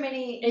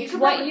many. It's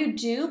what you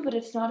do, but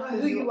it's not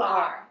who you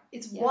are.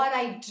 It's what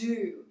I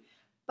do.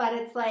 But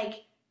it's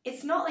like,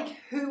 it's not like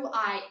who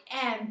I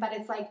am, but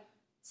it's like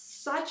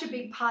such a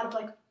big part of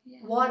like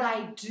what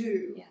I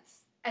do. Yes.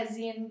 As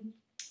in,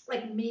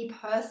 like me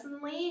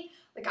personally,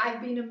 like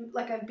I've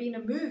been a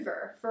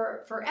mover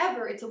for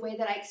forever. It's a way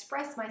that I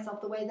express myself,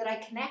 the way that I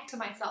connect to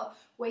myself,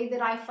 way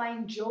that I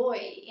find joy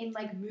in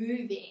like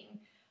moving.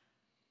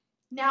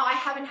 Now, I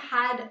haven't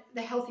had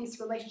the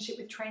healthiest relationship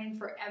with training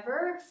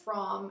forever,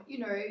 from,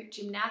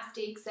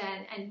 gymnastics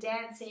and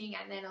dancing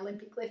and then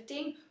Olympic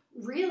lifting,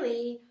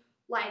 really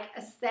like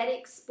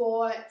aesthetic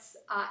sports,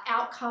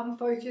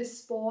 outcome-focused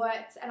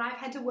sports, and I've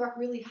had to work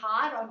really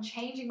hard on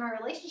changing my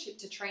relationship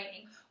to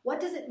training.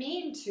 What does it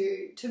mean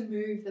to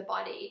move the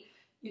body?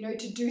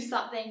 To do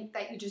something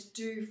that you just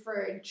do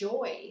for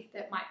joy,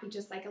 that might be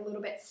just like a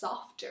little bit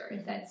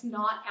softer, that's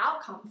not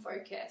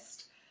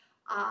outcome-focused.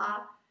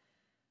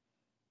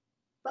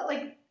 But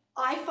like,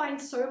 I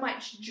find so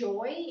much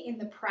joy in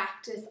the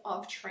practice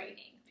of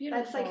training.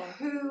 Beautiful. That's like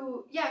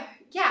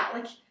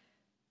like,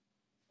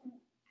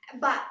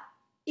 but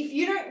if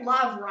you don't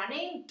love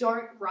running,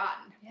 don't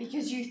run,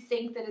 because you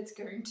think that it's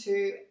going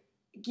to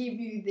give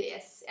you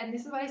this. And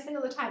this is what I say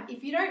all the time.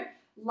 If you don't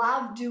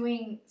love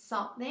doing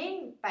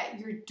something, but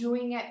you're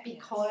doing it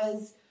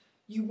because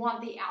you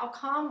want the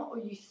outcome, or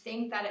you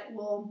think that it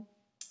will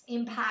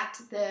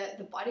impact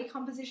the body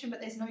composition, but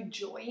there's no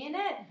joy in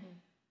it,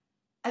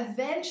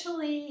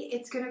 eventually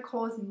it's going to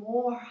cause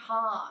more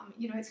harm.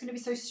 You know, it's going to be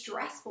so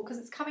stressful because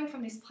it's coming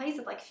from this place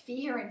of like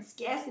fear and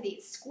scarcity.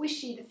 It's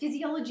squishy. The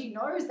physiology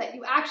knows that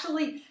you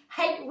actually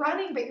hate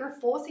running, but you're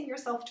forcing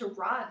yourself to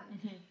run.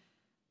 Mm-hmm.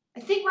 I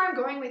think where I'm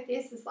going with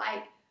this is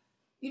like,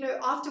 you know,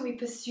 after we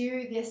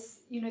pursue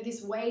this, you know,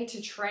 this way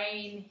to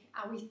train,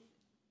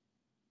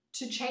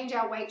 to change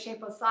our weight,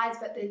 shape, or size,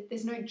 but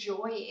there's no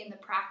joy in the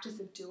practice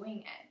of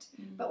doing it.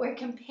 Mm-hmm. But we're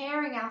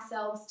comparing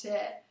ourselves to,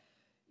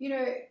 you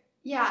know,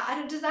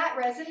 does that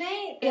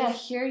resonate? Yeah, I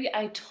hear you.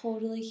 I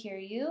totally hear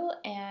you.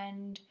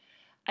 And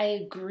I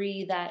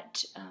agree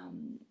that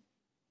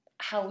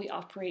how we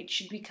operate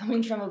should be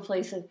coming from a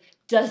place of,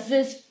 does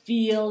this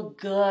feel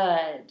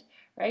good?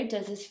 Right?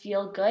 Does this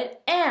feel good?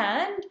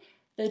 And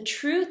the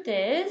truth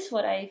is,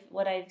 what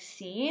I've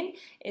seen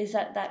is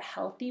that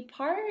healthy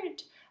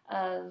part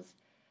of,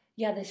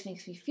 yeah, this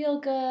makes me feel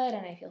good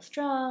and I feel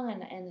strong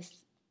and this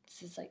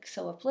is like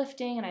so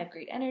uplifting and I have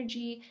great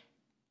energy,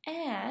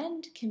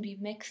 and can be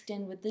mixed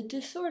in with the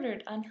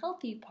disordered,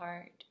 unhealthy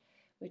part,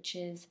 which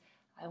is,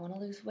 I want to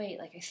lose weight.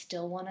 Like I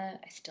still want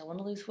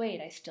to lose weight.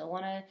 I still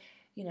want to,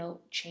 you know,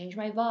 change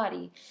my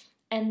body.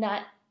 And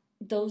that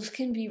those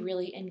can be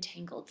really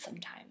entangled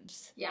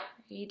sometimes. Yeah.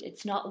 Right?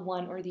 It's not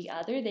one or the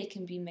other. They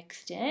can be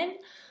mixed in.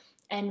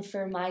 And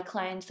for my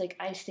clients, like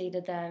I say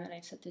to them, and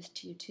I've said this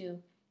to you too,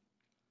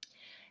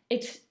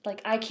 it's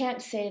like, I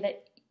can't say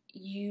that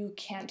you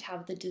can't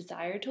have the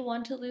desire to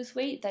want to lose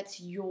weight.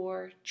 That's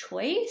your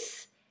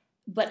choice.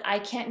 But I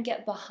can't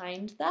get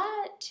behind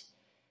that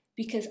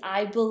because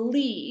I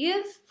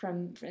believe,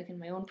 from like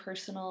my own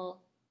personal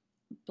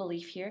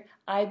belief here,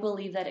 I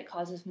believe that it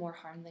causes more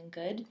harm than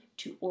good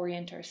to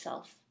orient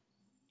ourselves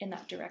in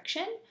that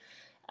direction.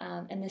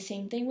 And the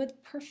same thing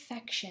with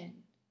perfection.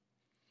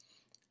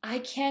 I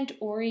can't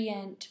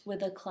orient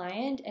with a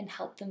client and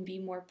help them be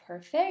more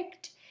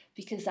perfect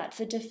because that's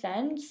a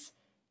defense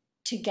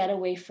to get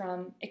away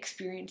from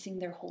experiencing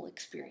their whole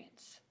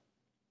experience.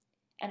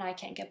 And I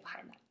can't get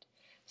behind that.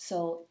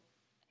 So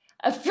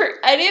for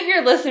any of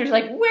your listeners,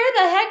 like, where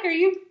the heck are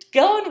you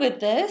going with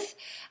this?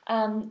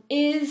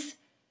 Is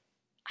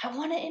I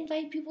want to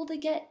invite people to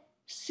get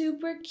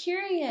super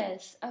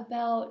curious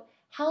about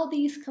how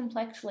these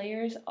complex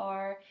layers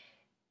are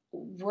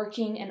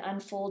working and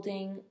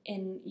unfolding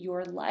in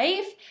your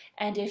life.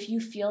 And if you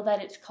feel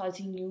that it's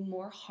causing you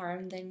more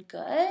harm than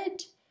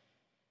good,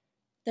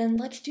 then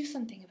let's do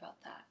something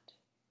about that.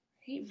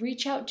 Right?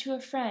 Reach out to a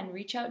friend,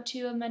 reach out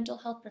to a mental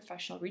health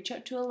professional, reach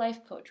out to a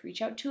life coach,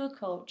 reach out to a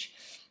coach,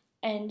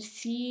 and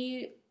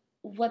see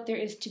what there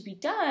is to be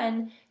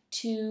done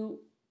to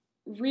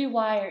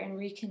rewire and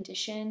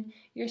recondition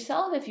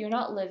yourself if you're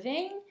not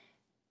living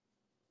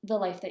the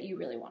life that you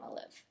really want to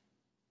live.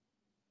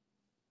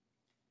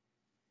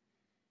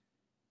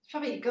 It's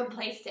probably a good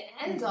place to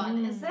end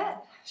on, is it?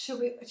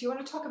 Do you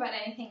want to talk about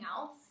anything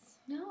else?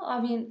 No, I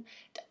mean,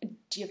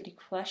 do you have any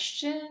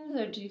questions,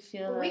 or do you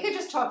feel we could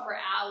just talk for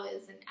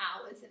hours and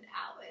hours and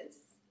hours.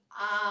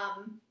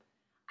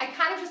 I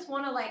kind of just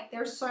want to, like,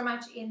 there's so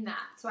much in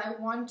that, so I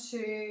want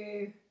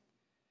to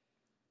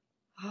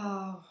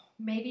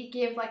maybe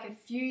give like a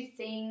few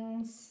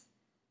things.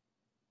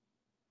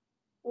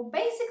 Well,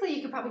 basically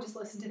you could probably just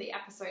listen to the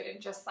episode and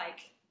just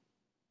like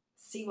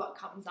see what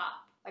comes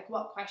up, like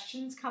what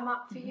questions come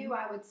up for you,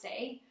 I would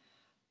say.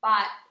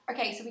 But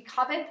okay, so we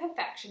covered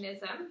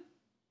perfectionism.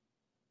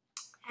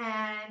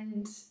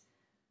 And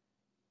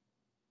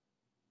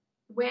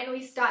when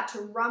we start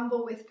to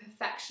rumble with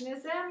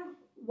perfectionism,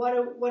 what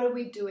are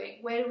we doing?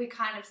 Where do we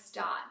kind of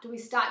start? Do we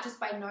start just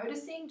by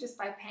noticing, just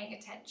by paying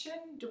attention?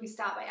 Do we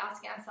start by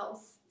asking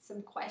ourselves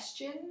some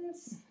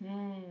questions?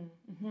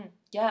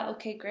 Yeah,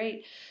 okay,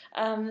 great.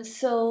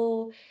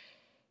 So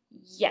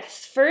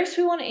yes, first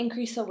we want to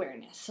increase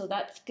awareness. So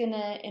that's going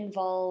to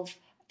involve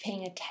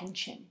paying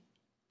attention.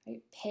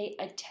 Right? Pay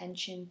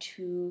attention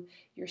to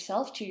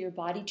yourself, to your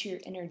body, to your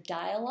inner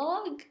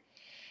dialogue,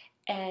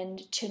 and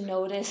to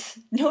notice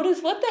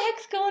what the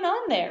heck's going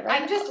on there.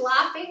 Right? I'm just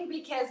laughing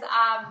because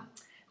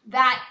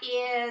that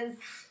is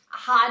a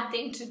hard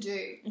thing to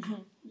do.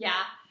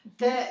 Yeah,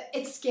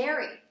 it's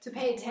scary to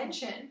pay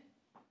attention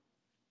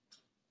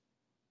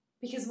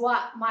because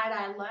what might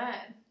I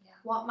learn? Yeah.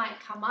 What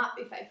might come up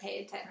if I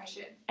pay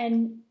attention? Right.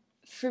 And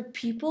for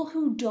people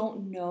who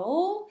don't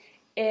know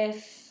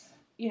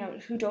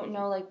who don't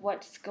know like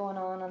what's going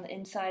on the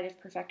inside of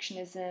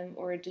perfectionism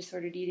or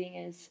disordered eating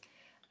is,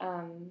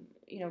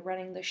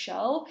 running the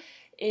show,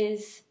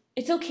 is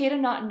it's okay to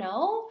not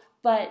know,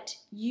 but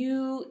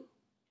you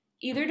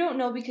either don't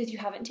know because you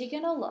haven't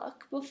taken a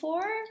look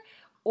before,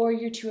 or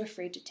you're too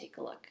afraid to take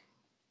a look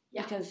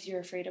because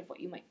you're afraid of what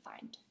you might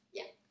find.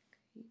 Yeah.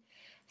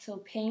 So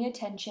paying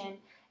attention,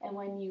 and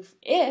when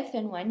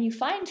you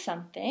find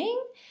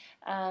something,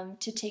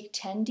 to take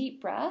 10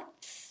 deep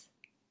breaths.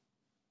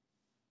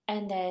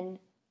 And then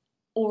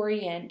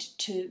orient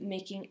to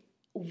making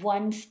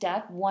one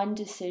step, one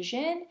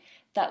decision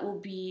that will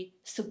be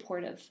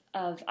supportive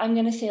of, I'm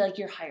going to say like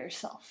your higher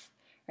self,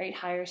 right?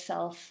 Higher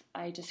self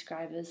I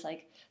describe as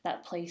like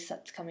that place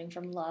that's coming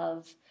from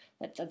love,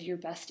 that's of your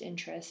best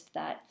interest,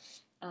 that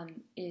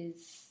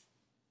is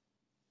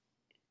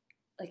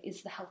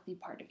the healthy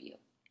part of you.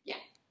 Yeah.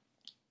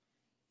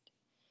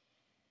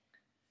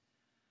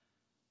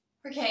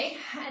 Okay,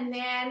 and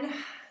then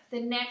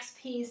the next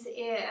piece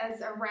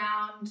is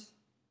around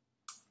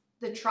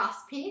the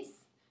trust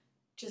piece.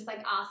 Just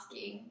like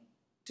asking,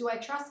 do I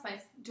trust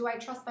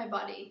my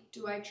body?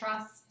 Do I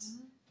trust?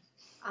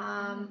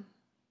 I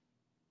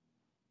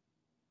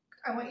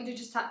want you to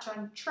just touch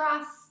on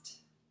trust.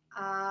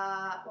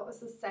 What was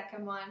the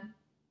second one?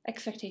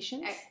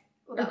 Expectations.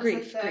 That grief.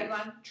 was the third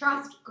one.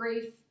 Trust,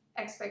 grief,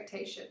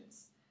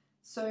 expectations.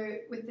 So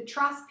with the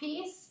trust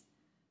piece,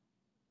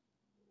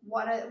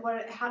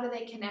 how do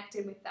they connect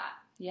in with that?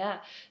 Yeah.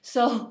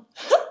 So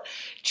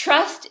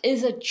trust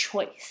is a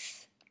choice.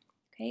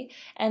 Okay?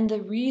 And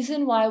the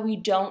reason why we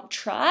don't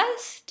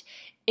trust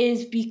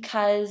is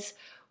because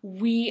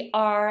we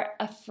are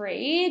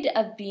afraid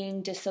of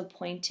being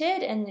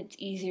disappointed, and it's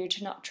easier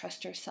to not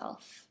trust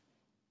ourselves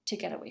to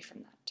get away from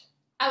that.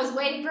 I was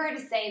waiting for her to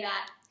say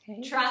that.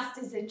 Okay. Trust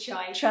is a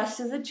choice. Trust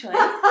is a choice.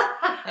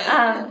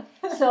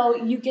 So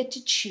you get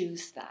to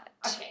choose that.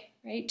 Okay.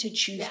 Right? To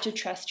choose to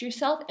trust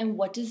yourself. And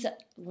what does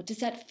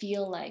that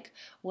feel like?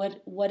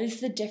 What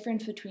is the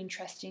difference between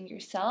trusting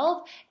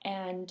yourself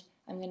and,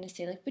 I'm going to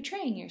say, like,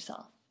 betraying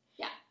yourself?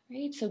 Yeah.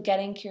 Right? So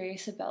getting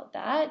curious about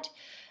that.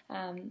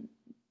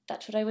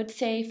 That's what I would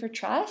say for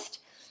trust.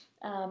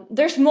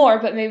 There's more,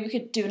 but maybe we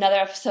could do another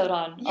episode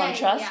on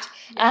trust.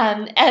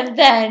 Yeah. And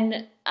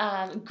then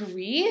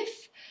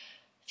grief.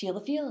 Feel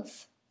the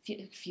feels.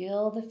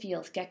 Feel the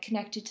feels. Get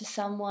connected to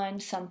someone,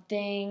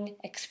 something.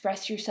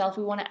 Express yourself.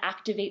 We want to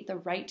activate the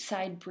right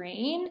side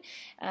brain,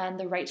 and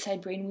the right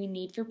side brain we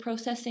need for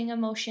processing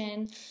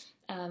emotion.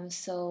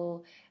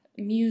 So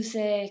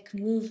music,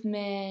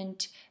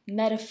 movement,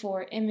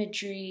 metaphor,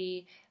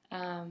 imagery,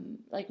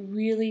 like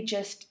really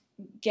just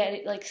get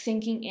it, like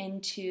sinking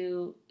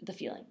into the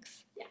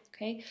feelings. Yeah.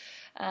 Okay.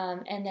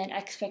 And then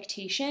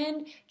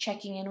expectation,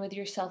 checking in with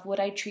yourself.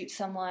 Would I treat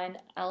someone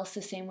else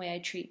the same way I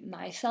treat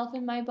myself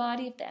and my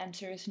body? If the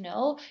answer is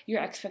no,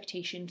 your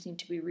expectations need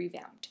to be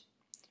revamped,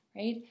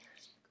 right?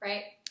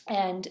 Right.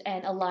 And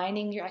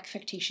aligning your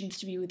expectations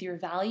to be with your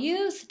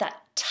values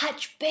that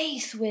touch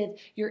base with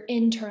your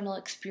internal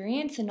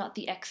experience and not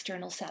the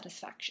external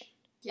satisfaction.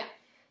 Yeah.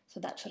 So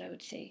that's what I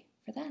would say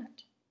for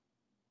that.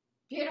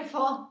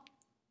 Beautiful.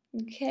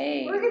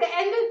 Okay. We're going to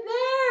end it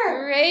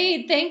there.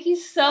 Great. Thank you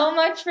so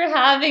much for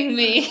having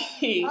me.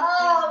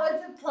 Oh, it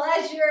was a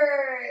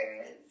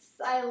pleasure.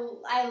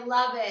 I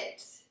love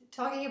it.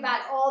 Talking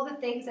about all the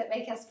things that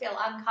make us feel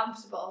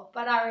uncomfortable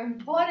but are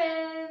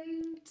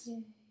important.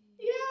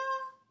 Yeah.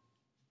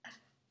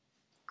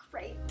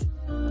 Great.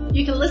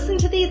 You can listen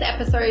to these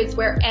episodes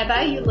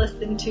wherever you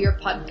listen to your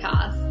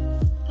podcasts.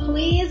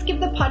 Please give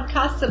the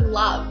podcast some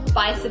love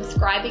by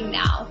subscribing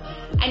now.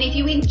 And if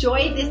you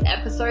enjoyed this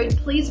episode,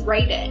 please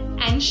rate it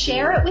and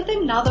share it with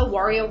another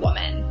warrior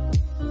woman.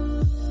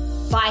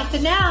 Bye for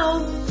now.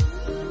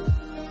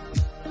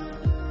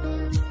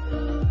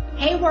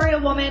 Hey warrior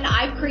woman,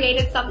 I've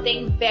created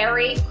something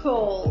very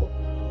cool.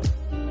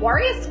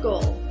 Warrior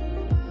School.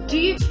 Do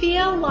you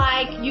feel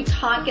like you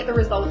can't get the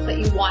results that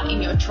you want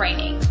in your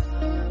training?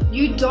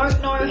 You don't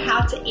know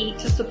how to eat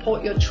to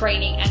support your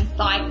training and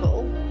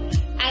cycle?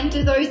 And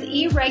do those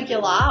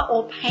irregular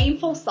or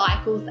painful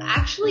cycles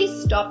actually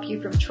stop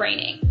you from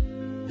training?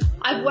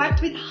 I've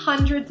worked with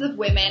hundreds of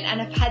women and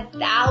have had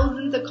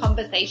thousands of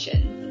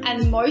conversations,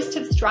 and most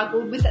have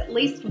struggled with at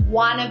least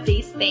one of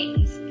these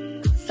things,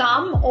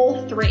 some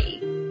all three,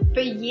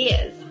 for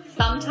years,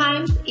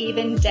 sometimes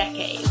even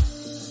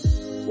decades.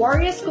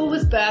 Warrior School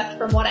was birthed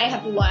from what I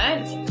have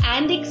learnt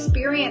and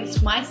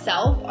experienced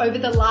myself over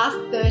the last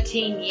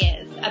 13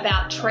 years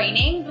about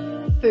training,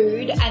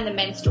 food, and the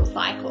menstrual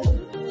cycle.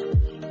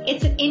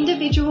 It's an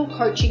individual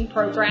coaching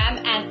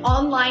program and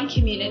online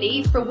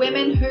community for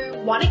women who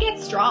want to get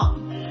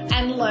strong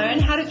and learn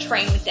how to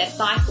train with their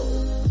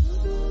cycles.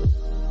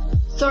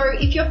 So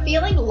if you're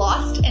feeling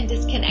lost and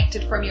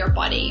disconnected from your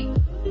body,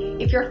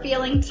 if you're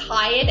feeling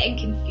tired and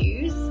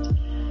confused,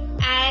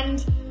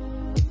 and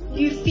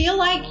you feel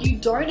like you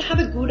don't have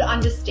a good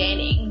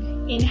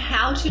understanding in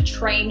how to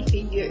train for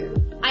you,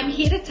 I'm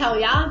here to tell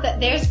you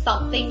that there's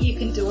something you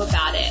can do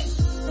about it.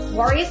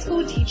 Warrior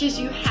School teaches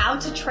you how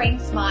to train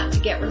smart to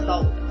get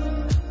results.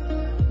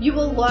 You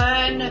will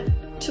learn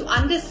to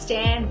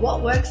understand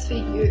what works for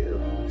you,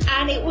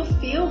 and it will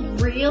feel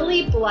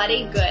really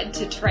bloody good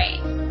to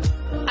train.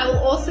 I will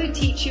also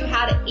teach you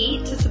how to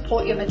eat to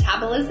support your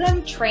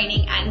metabolism,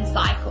 training, and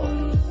cycle.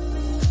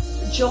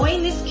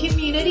 Join this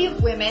community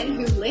of women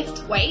who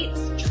lift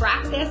weights,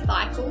 track their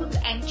cycles,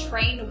 and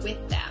train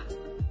with them.